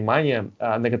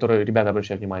которые ребята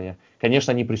обращают внимание,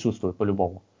 конечно, они присутствуют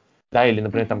по-любому. Да, или,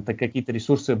 например, там какие-то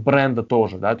ресурсы бренда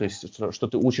тоже, да, то есть, что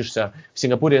ты учишься. В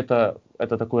Сингапуре это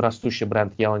такой растущий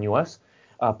бренд Yale US,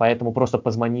 поэтому просто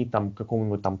позвони там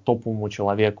какому-нибудь там топовому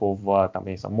человеку в там,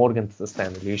 я не знаю, Morgan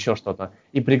Stanley или еще что-то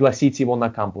и пригласить его на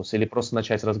кампус или просто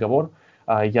начать разговор.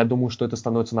 Я думаю, что это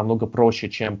становится намного проще,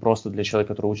 чем просто для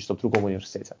человека, который учится в другом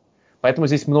университете. Поэтому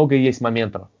здесь много есть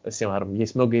моментов,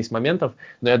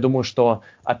 но я думаю, что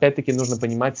опять-таки нужно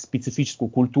понимать специфическую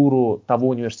культуру того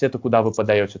университета, куда вы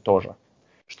подаете тоже,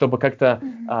 чтобы как-то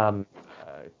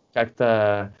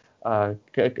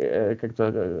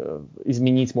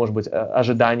изменить, может быть,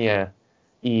 ожидания,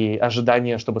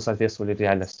 чтобы соответствовали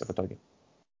реальности в итоге.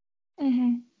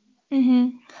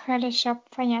 Хорошо,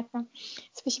 понятно.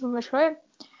 Спасибо большое.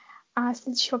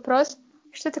 Следующий вопрос.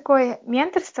 Что такое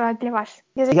менторство для вас?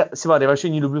 Севар, я вообще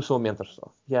не люблю слово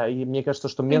менторство. Мне кажется,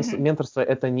 что менторство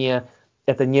это не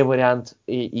вариант,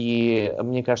 и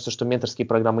мне кажется, что менторские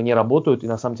программы не работают, и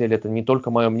на самом деле это не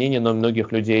только мое мнение, но и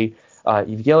многих людей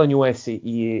и в Yale University,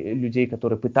 и людей,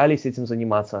 которые пытались этим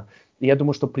заниматься. И я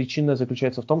думаю, что причина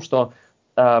заключается в том, что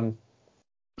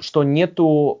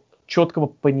нету четкого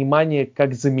понимания,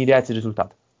 как замерять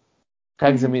результат.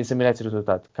 Как замерять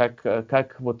результат?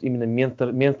 Как вот именно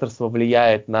менторство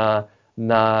влияет на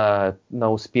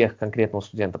успех конкретного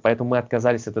студента. Поэтому мы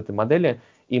отказались от этой модели,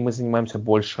 и мы занимаемся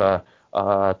больше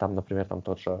там, например, там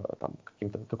тот же, там,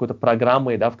 какой-то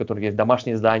программой, да, в которой есть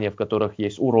домашние задания, в которых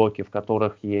есть уроки, в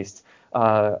которых есть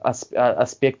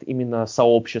аспект именно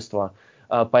сообщества.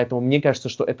 Поэтому мне кажется,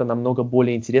 что это намного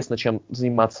более интересно, чем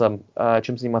заниматься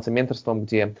менторством,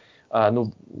 где,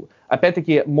 ну,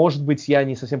 опять-таки, может быть, я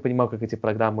не совсем понимаю, как эти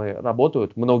программы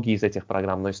работают, многие из этих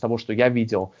программ, но из того, что я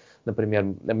видел, например,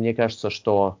 мне кажется,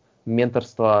 что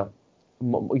менторство,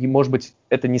 может быть,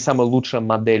 это не самая лучшая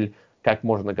модель, как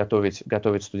можно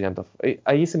готовить студентов.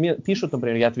 А если мне пишут,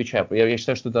 например, я отвечаю. Я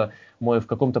считаю, что это мой в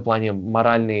каком-то плане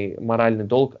моральный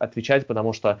долг отвечать,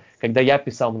 потому что когда я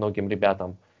писал многим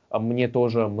ребятам, мне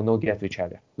тоже многие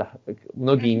отвечали. Да.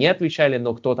 Многие не отвечали,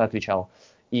 но кто-то отвечал.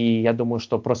 И я думаю,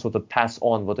 что просто вот этот pass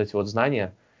on, вот эти вот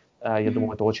знания, я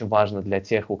думаю, это очень важно для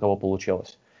тех, у кого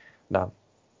получилось. Да.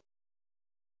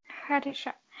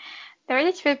 Хорошо.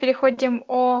 Давайте теперь переходим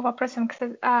о вопросам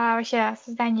вообще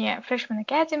создания Freshman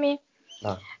Academy.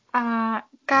 Да.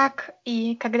 Как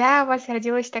и когда у вас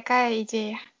родилась такая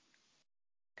идея?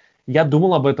 Я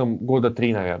думал об этом 3 года,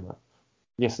 наверное,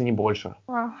 если не больше.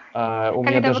 Вау. У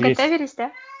меня Когда вы даже есть... готовились,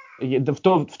 да?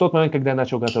 В тот момент, когда я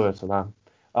начал готовиться, да.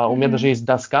 У меня даже есть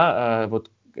доска, вот,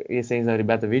 если, я не знаю,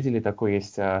 ребята видели, такой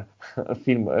есть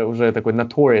фильм, уже такой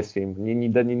Notorious фильм, не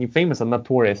Famous, а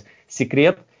Notorious,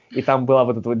 «Секрет», и там была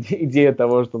вот эта вот идея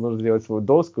того, что нужно сделать свою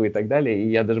доску и так далее, и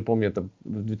я даже помню, это в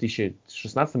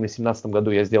 2016 или 2017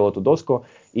 году я сделал эту доску,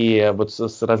 и вот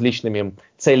с различными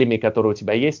целями, которые у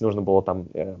тебя есть, нужно было там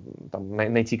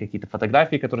найти какие-то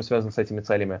фотографии, которые связаны с этими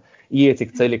целями, и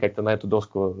этих целей как-то на эту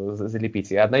доску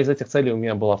залепить. И одна из этих целей у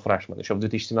меня была фрешмен еще в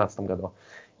 2017 году.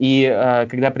 И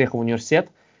когда я приехал в университет,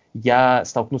 я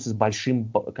столкнулся с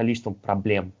большим количеством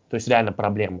проблем. То есть реально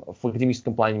проблем. В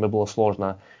академическом плане мне было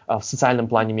сложно, в социальном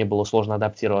плане мне было сложно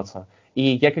адаптироваться. И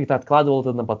я как-то откладывал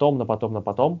это на потом.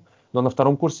 Но на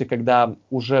втором курсе, когда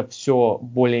уже все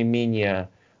более-менее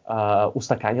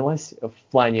устаканилось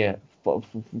в плане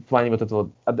вот этого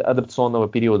адаптационного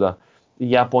периода,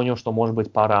 я понял, что, может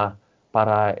быть, пора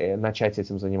начать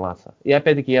этим заниматься. И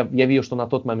опять-таки я видел, что на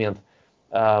тот момент,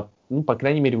 ну, по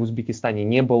крайней мере, в Узбекистане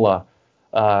не было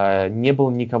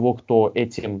никого, кто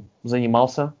этим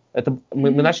занимался.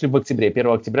 Мы начали в октябре, 1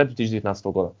 октября 2019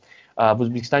 года. В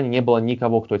Узбекистане не было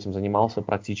никого, кто этим занимался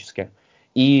практически.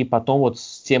 И потом вот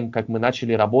с тем, как мы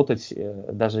начали работать,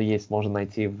 даже есть, можно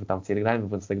найти в Телеграме,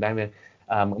 в Инстаграме,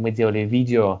 мы делали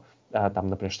видео, там,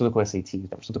 например, что такое SAT,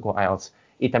 там, что такое IELTS.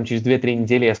 И там через 2-3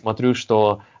 недели я смотрю,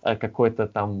 что какой-то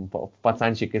там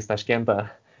пацанчик из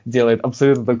Ташкента делает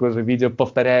абсолютно такое же видео,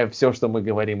 повторяя все, что мы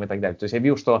говорим и так далее. То есть я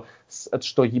видел,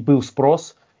 что и был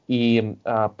спрос, и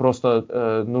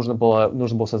просто нужно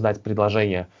было создать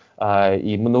предложение.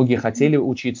 И многие хотели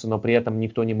учиться, но при этом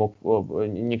никто не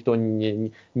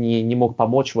мог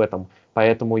помочь в этом.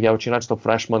 Поэтому я очень рад, что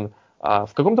Freshman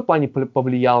в каком-то плане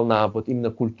повлиял на вот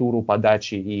именно культуру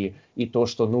подачи и то,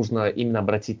 что нужно именно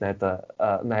обратить на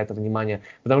это внимание.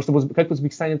 Потому что как в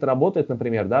Узбекистане это работает,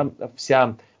 например, да,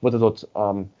 вся вот эта вот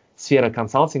сфера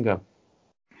консалтинга,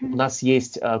 у нас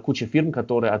есть куча фирм,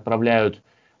 которые отправляют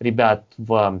ребят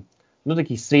в, ну,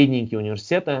 такие средненькие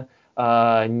университеты,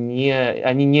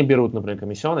 они не берут, например,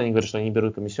 комиссионные, они говорят, что они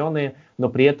берут комиссионные, но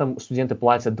при этом студенты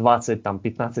платят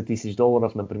 20-15 тысяч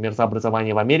долларов, например, за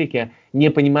образование в Америке, не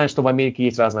понимая, что в Америке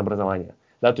есть разное образование.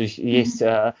 Да, то есть есть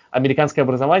американское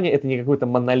образование, это не какой-то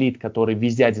монолит, который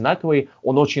везде одинаковый,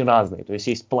 он очень разный. То есть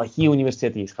есть плохие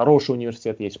университеты, есть хорошие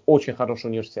университеты, есть очень хорошие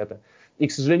университеты. И,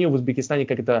 к сожалению, в Узбекистане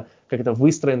как это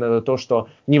выстроено, то, что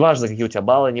неважно, какие у тебя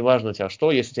баллы, неважно у тебя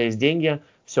что, если у тебя есть деньги,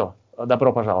 все,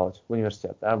 добро пожаловать в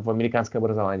университет, да, в американское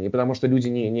образование. И потому что люди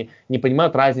не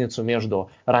понимают разницу между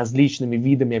различными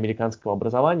видами американского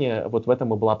образования, вот в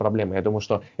этом и была проблема. Я думаю,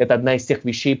 что это одна из тех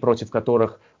вещей, против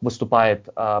которых выступает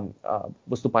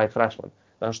Freshman,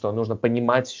 да, что нужно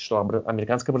понимать, что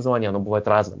американское образование, оно бывает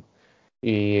разным.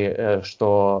 И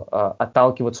что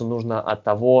отталкиваться нужно от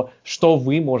того, что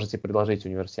вы можете предложить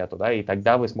университету, да, и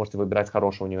тогда вы сможете выбирать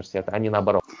хороший университет, а не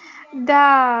наоборот.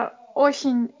 Да,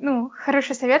 очень,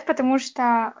 хороший совет, потому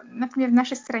что, например, в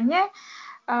нашей стране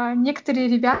некоторые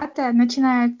ребята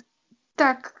начинают,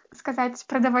 так сказать,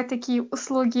 продавать такие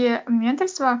услуги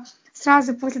менторства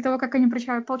сразу после того, как они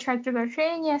получают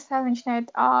приглашение, сразу начинают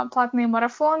платные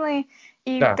марафоны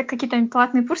и Да. какие-то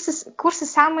платные курсы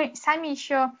сами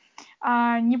еще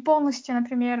не полностью,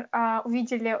 например,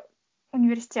 увидели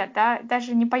университет, да,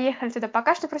 даже не поехали туда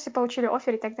пока что, просто получили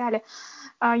оффер и так далее.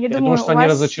 Я думаю, думаю, что у они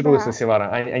вас, разочаруются, да, Севара,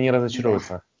 они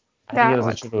разочаруются. Они да, вот.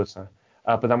 разочаруются.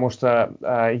 Потому что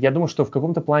я думаю, что в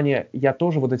каком-то плане я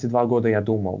тоже вот эти 2 года я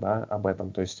думал, да, об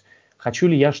этом. То есть хочу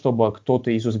ли я, чтобы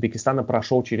кто-то из Узбекистана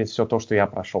прошел через все то, что я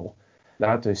прошел.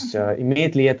 да, то есть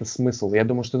имеет ли это смысл? Я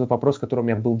думаю, что это вопрос, который у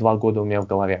меня был 2 года у меня в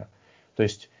голове. То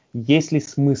есть есть ли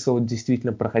смысл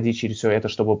действительно проходить через все это,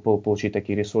 чтобы получить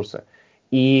такие ресурсы?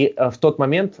 И в тот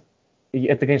момент,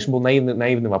 это, конечно, был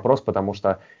наивный вопрос, потому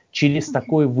что через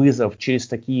такой вызов, через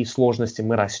такие сложности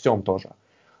мы растем тоже.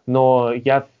 Но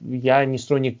я не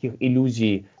строю никаких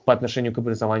иллюзий по отношению к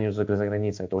образованию за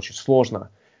границей. Это очень сложно,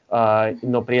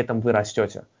 но при этом вы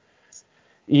растете.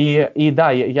 И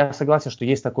да, я согласен, что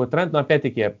есть такой тренд, но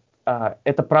опять-таки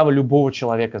это право любого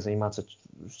человека заниматься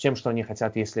тем, что они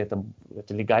хотят, если это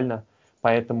легально.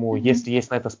 Поэтому, если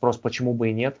есть на это спрос, почему бы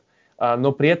и нет.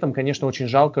 Но при этом, конечно, очень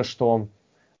жалко, что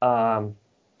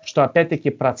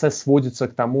опять-таки процесс сводится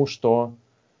к тому, что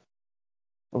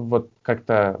вот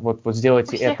как-то вот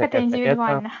сделайте У всех это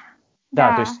индивидуально.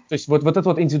 Да, Да. то есть вот этот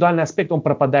вот индивидуальный аспект, он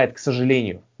пропадает, к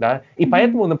сожалению, да, и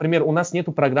поэтому, например, у нас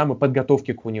нету программы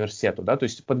подготовки к университету, да, то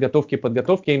есть подготовки,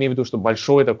 я имею в виду, что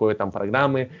большой такой там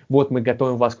программы, вот мы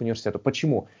готовим вас к университету.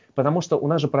 Почему? Потому что у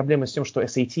нас же проблема с тем, что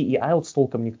SAT и IELTS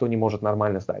толком никто не может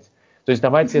нормально сдать. То есть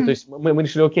давайте, то есть мы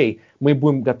решили, окей, мы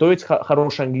будем готовить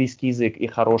хороший английский язык и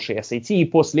хороший SAT, и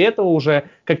после этого уже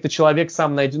как-то человек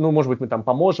сам найдет, ну, может быть, мы там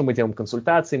поможем, мы делаем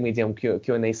консультации, мы делаем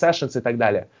Q&A sessions и так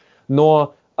далее.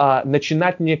 Но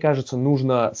начинать, мне кажется,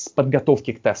 нужно с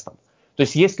подготовки к тестам. То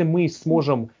есть если мы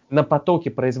сможем на потоке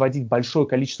производить большое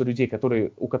количество людей,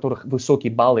 у которых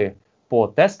высокие баллы по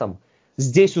тестам,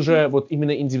 здесь уже вот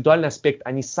именно индивидуальный аспект,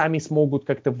 они сами смогут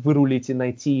как-то вырулить и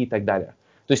найти и так далее.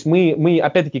 То есть мы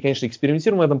опять-таки, конечно,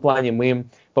 экспериментируем в этом плане. Мы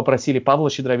попросили Павла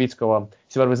Щедровицкого,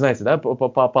 Север, вы знаете, да,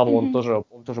 Павел, он тоже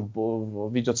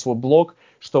ведет свой блог,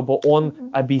 чтобы он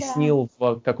объяснил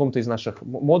в каком-то из наших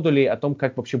модулей о том,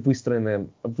 как вообще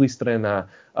выстроена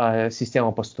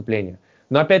система поступления.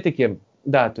 Но опять-таки,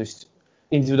 да, то есть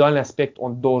индивидуальный аспект,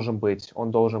 он должен быть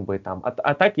там.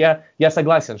 А так я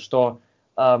согласен, что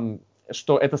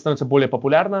это становится более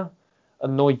популярно,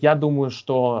 но я думаю,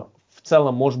 что в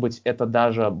целом, может быть, это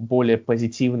даже более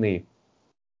позитивный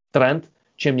тренд,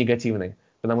 чем негативный.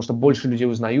 Потому что больше людей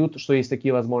узнают, что есть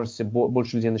такие возможности,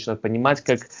 больше людей начинают понимать,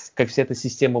 как вся эта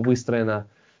система выстроена.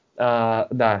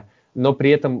 Да. Но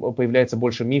при этом появляется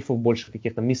больше мифов, больше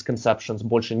каких-то misconceptions,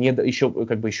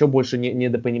 еще больше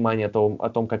недопонимания о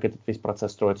том, как этот весь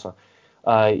процесс строится.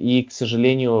 И, к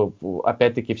сожалению,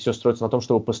 опять-таки все строится на том,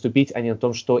 чтобы поступить, а не на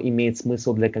том, что имеет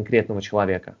смысл для конкретного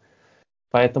человека.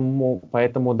 Поэтому,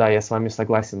 да, я с вами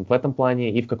согласен в этом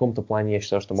плане, и в каком-то плане я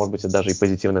считаю, что, может быть, это даже и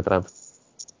позитивный тренд.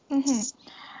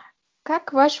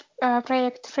 Как ваш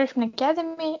проект Freshman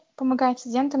Academy помогает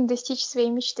студентам достичь своей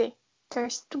мечты? То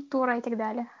есть структура и так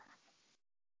далее.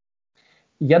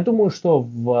 Я думаю, что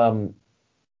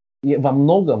во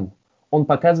многом он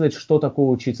показывает, что такое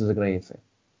учиться за границей.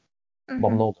 Во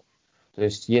многом. То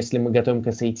есть, если мы готовим к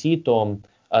SAT,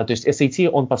 то есть SAT,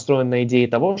 он построен на идее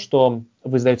того, что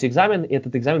вы сдаете экзамен, и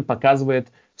этот экзамен показывает,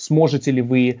 сможете ли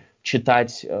вы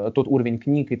читать тот уровень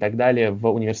книг и так далее в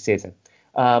университете.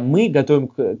 Мы готовим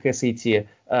к SAT,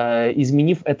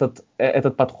 изменив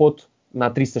этот подход на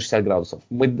 360 градусов.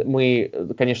 Мы,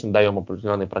 конечно, даем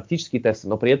определенные практические тесты,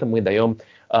 но при этом мы даем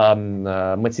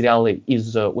материалы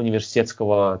из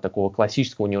университетского, такого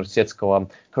классического университетского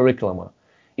curriculum.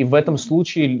 И в этом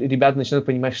случае ребята начинают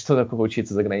понимать, что такое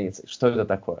учиться за границей, что это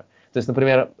такое. То есть,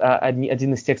 например,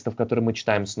 один из текстов, который мы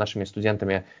читаем с нашими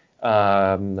студентами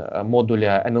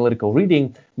модуля Analytical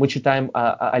Reading, мы читаем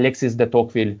Алексис де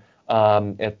Токвиль,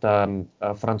 это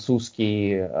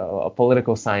французский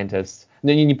political scientist,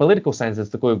 не political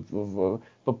scientist, такой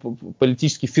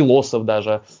политический философ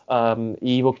даже, и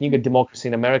его книга Democracy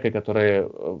in America,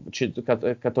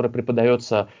 которая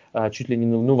преподается чуть ли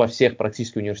не во всех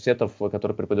практически университетах,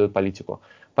 которые преподают политику.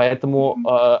 Поэтому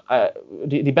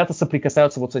ребята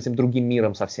соприкасаются вот с этим другим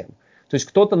миром совсем. То есть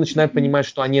кто-то начинает понимать,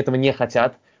 что они этого не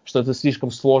хотят, что это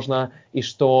слишком сложно, и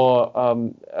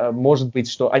что, может быть,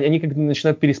 что они как-то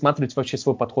начинают пересматривать вообще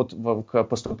свой подход к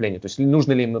поступлению. То есть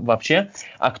нужно ли им вообще,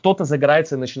 а кто-то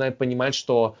загорается и начинает понимать,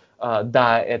 что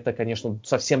да, это, конечно,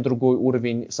 совсем другой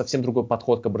уровень, совсем другой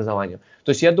подход к образованию. То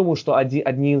есть я думаю, что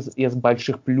одни из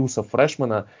больших плюсов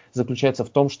фрешмена заключается в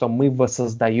том, что мы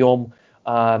воссоздаем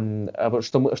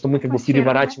что мы как бы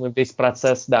переворачиваем весь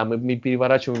процесс, да, мы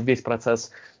переворачиваем весь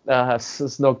процесс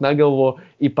с ног на голову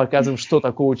и показываем, что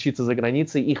такое учиться за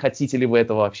границей и хотите ли вы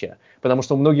этого вообще. Потому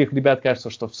что у многих ребят кажется,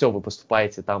 что все, вы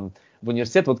поступаете там в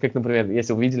университет, вот как, например,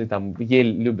 если вы видели, там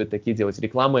Ель любит такие делать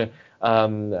рекламы,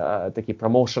 такие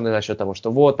промоушены насчет того, что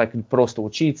вот так просто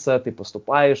учиться, ты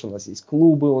поступаешь, у нас есть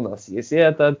клубы, у нас есть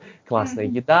классная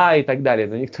еда и так далее.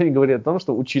 Но никто не говорит о том,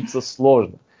 что учиться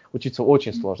сложно. учиться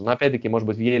очень сложно. Но опять-таки, может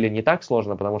быть, в Еле не так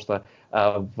сложно, потому что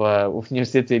в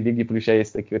университете Биги Плюща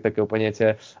есть такое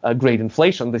понятие grade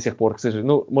inflation до сих пор, к сожалению.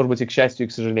 Ну, может быть, и к счастью, и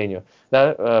к сожалению.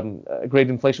 Да?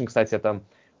 Grade inflation, кстати, это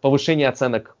повышение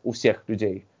оценок у всех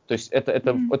людей. То есть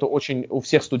это очень у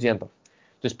всех студентов.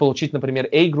 То есть получить, например,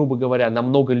 A, грубо говоря,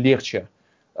 намного легче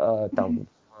там,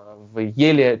 в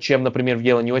Еле, чем, например, в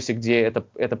Yale-University, где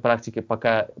это практики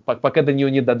пока до нее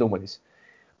не додумались.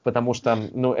 Потому что,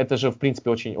 ну, это же, в принципе,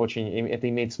 очень это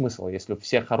имеет смысл. Если у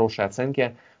всех хорошие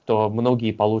оценки, то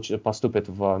многие поступят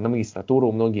на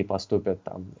магистратуру, многие поступят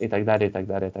там и так далее, и так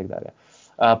далее, и так далее.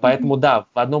 Поэтому, да,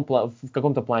 в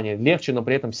каком-то плане легче, но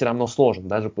при этом все равно сложно.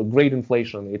 Даже grade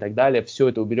inflation и так далее, все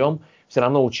это уберем, все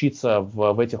равно учиться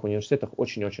в этих университетах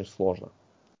очень-очень сложно.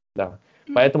 Да.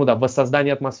 Поэтому, да,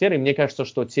 воссоздание атмосферы, мне кажется,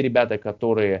 что те ребята,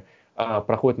 которые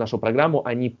проходят нашу программу,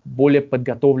 они более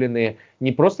подготовлены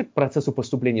не просто к процессу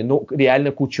поступления, но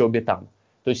реально к учебе там.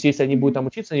 То есть, если они будут там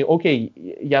учиться, они, окей,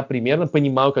 я примерно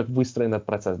понимаю, как выстроен этот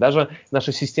процесс. Даже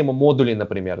наша система модулей,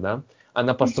 например, да,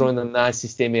 она построена на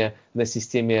системе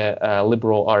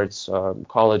liberal arts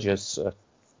colleges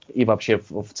и вообще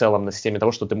в целом на системе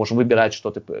того, что ты можешь выбирать,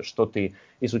 что ты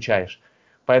изучаешь.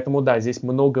 Поэтому, да, здесь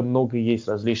много-много есть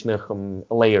различных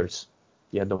layers,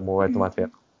 я думаю, у этого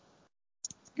ответа.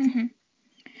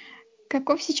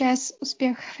 Каков сейчас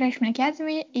успех Freshman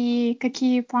Academy и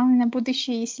какие планы на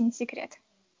будущее, если не секрет?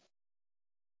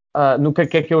 Ну,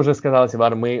 как я уже сказал,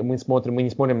 Севар, мы не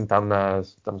смотрим там на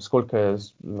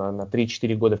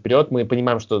 3-4 года вперед. Мы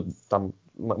понимаем, что там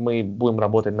мы будем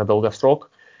работать на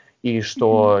долгосрок, и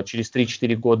что через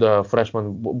 3-4 года Freshman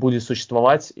будет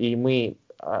существовать, и мы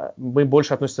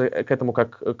больше относимся к этому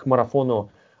как к марафону,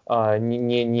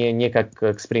 не как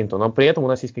к спринту. Но при этом у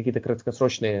нас есть какие-то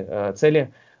краткосрочные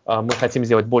цели. Мы хотим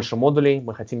сделать больше модулей,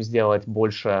 мы хотим сделать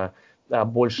больше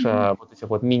вот этих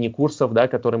вот мини-курсов, да,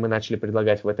 которые мы начали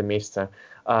предлагать в этом месяце.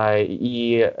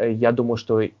 И я думаю,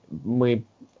 что мы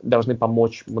должны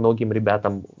помочь многим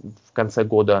ребятам в конце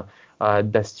года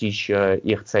достичь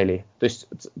их целей. То есть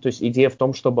идея в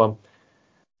том, чтобы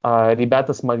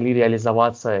ребята смогли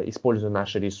реализоваться, используя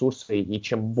наши ресурсы, и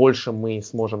чем больше мы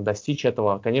сможем достичь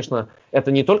этого, конечно,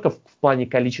 это не только в плане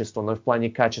количества, но и в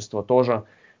плане качества тоже,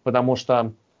 потому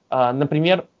что,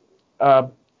 например,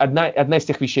 одна из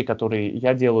тех вещей, которые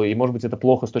я делаю, и, может быть, это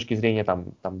плохо с точки зрения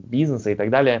там бизнеса и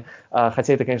так далее,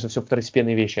 хотя это, конечно, все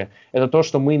второстепенные вещи, это то,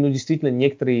 что мы, действительно,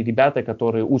 некоторые ребята,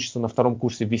 которые учатся на втором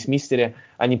курсе в Вестминстере,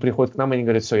 они приходят к нам, и они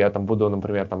говорят, все, я там буду,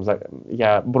 например,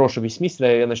 я брошу Вестминстер,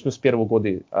 я начну с первого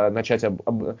года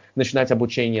начинать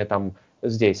обучение там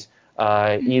здесь.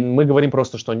 И мы говорим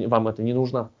просто, что вам это не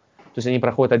нужно. То есть они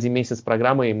проходят 1 месяц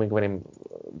программы, и мы говорим,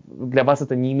 для вас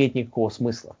это не имеет никакого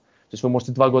смысла. То есть вы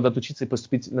можете 2 года отучиться и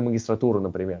поступить на магистратуру,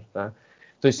 например. Да?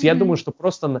 То есть я думаю, что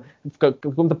просто в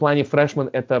каком-то плане фрешмен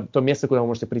 — это то место, куда вы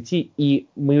можете прийти, и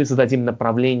мы зададим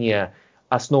направление,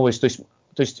 основываясь. То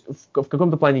есть в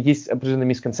каком-то плане есть определенные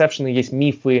мисконцепшены, есть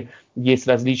мифы, есть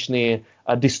различные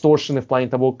дисторшены в плане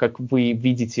того, как вы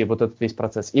видите вот этот весь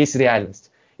процесс. Есть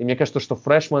реальность. И мне кажется, что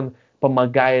фрешмен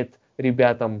помогает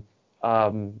ребятам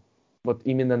вот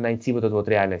именно найти вот эту вот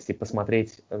реальность и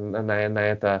посмотреть на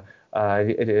это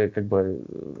как бы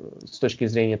с точки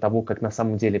зрения того, как на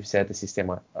самом деле вся эта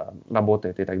система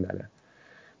работает и так далее.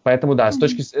 Поэтому, да,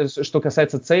 что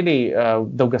касается целей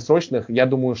долгосрочных, я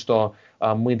думаю, что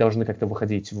мы должны как-то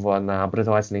выходить на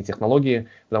образовательные технологии,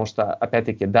 потому что,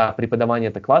 опять-таки, да, преподавание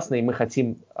 — это классно, и мы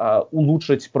хотим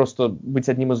улучшить, просто быть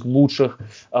одним из лучших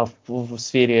в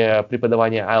сфере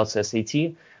преподавания IELTS и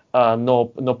SAT, но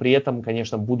при этом,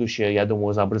 конечно, будущее, я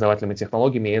думаю, за образовательными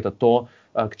технологиями — это то,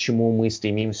 к чему мы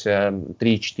стремимся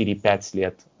 3, 4, 5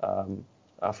 лет from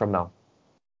now.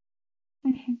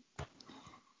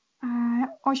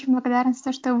 Очень благодарна за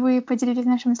то, что вы поделились с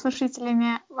нашими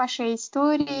слушателями вашей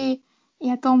историей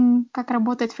и о том, как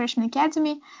работает Freshman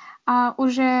Academy.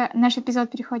 Уже наш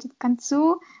эпизод переходит к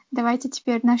концу. Давайте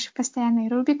теперь наша постоянная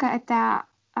рубрика. Это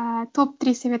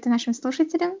топ-3 совета нашим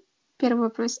слушателям. Первый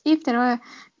вопрос. И второе,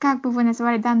 как бы вы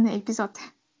назвали данный эпизод?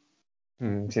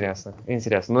 Интересно.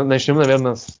 Ну, начнем,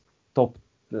 наверное, с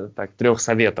топ-3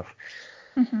 советов.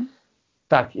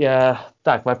 Так,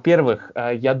 во-первых,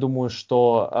 я думаю,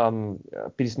 что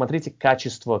пересмотрите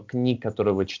качество книг,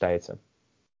 которые вы читаете.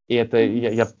 И это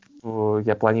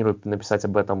я планирую написать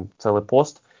об этом целый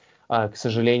пост. К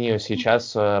сожалению,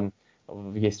 сейчас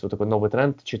есть вот такой новый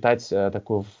тренд читать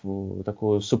такую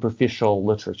superficial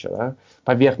literature, да?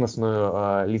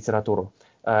 Поверхностную литературу.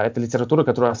 Это литература,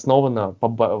 которая основана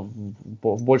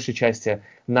в большей части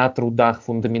на трудах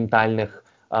фундаментальных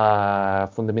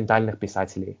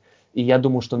писателей. И я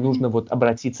думаю, что нужно вот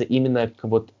обратиться именно к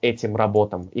вот этим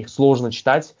работам. Их сложно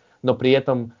читать, но при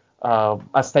этом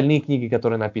остальные книги,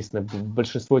 которые написаны,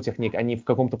 большинство этих книг, они в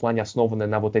каком-то плане основаны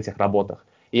на вот этих работах.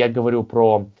 И я говорю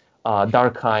про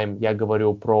Даркхайм, я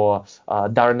говорю про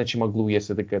Даррена Чимаглу,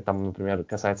 если это, там, например,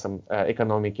 касается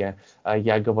экономики.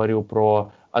 Я говорю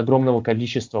про огромного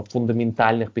количества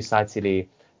фундаментальных писателей,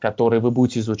 которые вы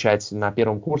будете изучать на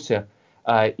первом курсе.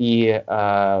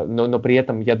 Но при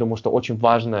этом я думаю, что очень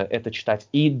важно это читать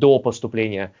и до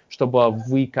поступления, чтобы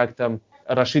вы как-то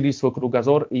расширили свой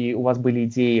кругозор, и у вас были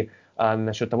идеи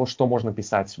насчет того, что можно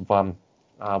писать в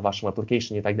вашем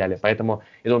application и так далее. Поэтому,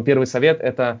 я думаю, первый совет –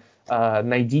 это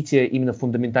найдите именно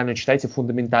читайте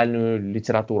фундаментальную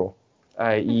литературу.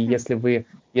 И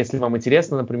если вам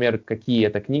интересно, например, какие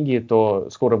это книги, то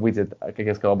скоро выйдет, как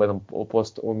я сказал, об этом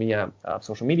пост у меня в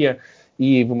social media,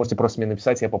 и вы можете просто мне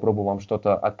написать, я попробую вам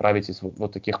что-то отправить из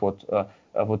вот таких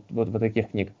таких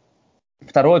книг.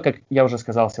 Второе, как я уже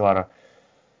сказал, Силара,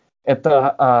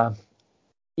 это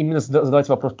именно задавать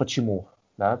вопрос «почему?».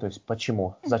 Да? То есть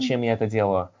 «почему?». Зачем я это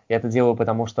делаю? Я это делаю,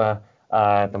 потому что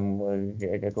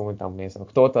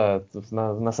кто-то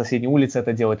на соседней улице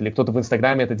это делает, или кто-то в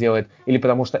Инстаграме это делает, или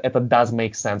потому что это does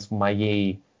make sense в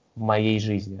моей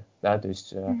жизни. Да? То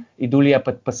есть иду ли я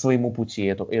по своему пути,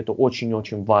 это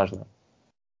очень-очень важно.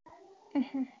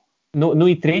 Ну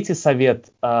и третий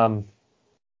совет,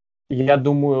 я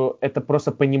думаю, это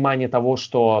просто понимание того,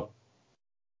 что,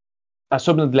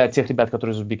 особенно для тех ребят,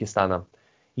 которые из Узбекистана,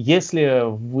 если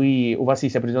у вас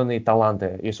есть определенные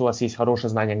таланты, если у вас есть хорошее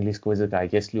знание английского языка,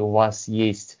 если у вас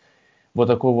есть вот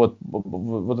эта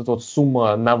вот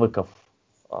сумма навыков,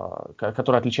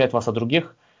 которая отличает вас от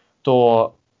других,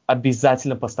 то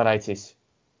обязательно постарайтесь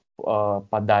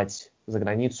подать за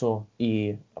границу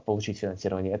и получить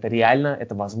финансирование. Это реально,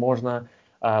 это возможно.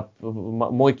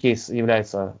 Мой кейс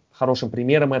является хорошим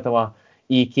примером этого,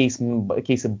 и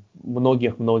кейсы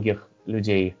многих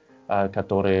людей,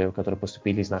 которые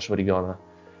поступили из нашего региона.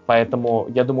 Поэтому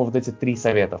я думаю, вот эти 3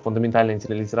 совета. Фундаментальная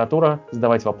литература,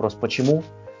 задавать вопрос «почему?».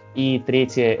 И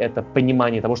третье – это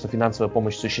понимание того, что финансовая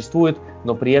помощь существует,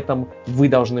 но при этом вы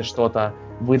должны что-то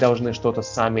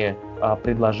сами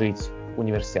предложить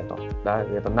университету. Да?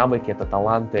 Это навыки, это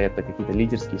таланты, это какие-то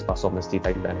лидерские способности и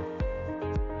так далее.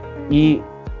 И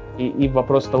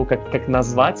вопрос того, как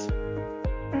назвать,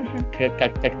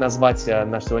 как назвать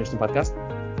наш сегодняшний подкаст?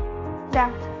 Да.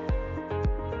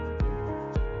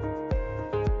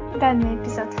 Данный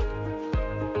эпизод.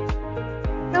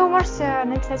 Ну, вы можете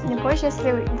написать мне позже,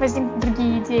 если возникнут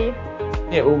другие идеи.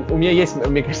 У меня есть,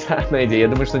 мне кажется, одна идея. Я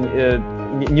думаю, что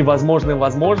невозможно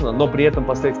возможно, но при этом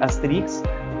поставить астерикс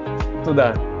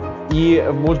туда и,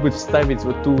 может быть, вставить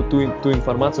вот ту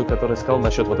информацию, которую я сказал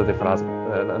насчет вот этой фразы.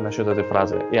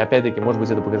 И опять-таки, может быть,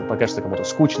 это покажется кому-то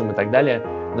скучным и так далее,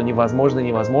 но невозможно,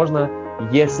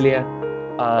 если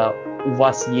у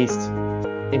вас есть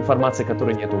информация,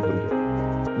 которой нет у других.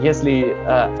 Если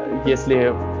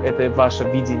это ваше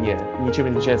видение ничем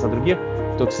не отличается от других,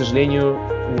 то, к сожалению,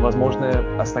 невозможное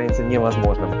останется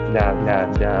невозможным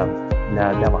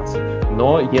для вас.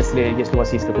 Но если у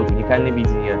вас есть какое-то уникальное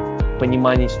видение,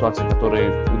 понимание ситуации, которой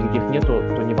у других нету,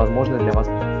 то невозможное для вас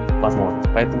возможно.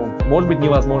 Поэтому, может быть,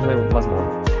 невозможное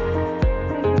возможно.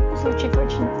 Звучит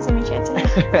очень замечательно.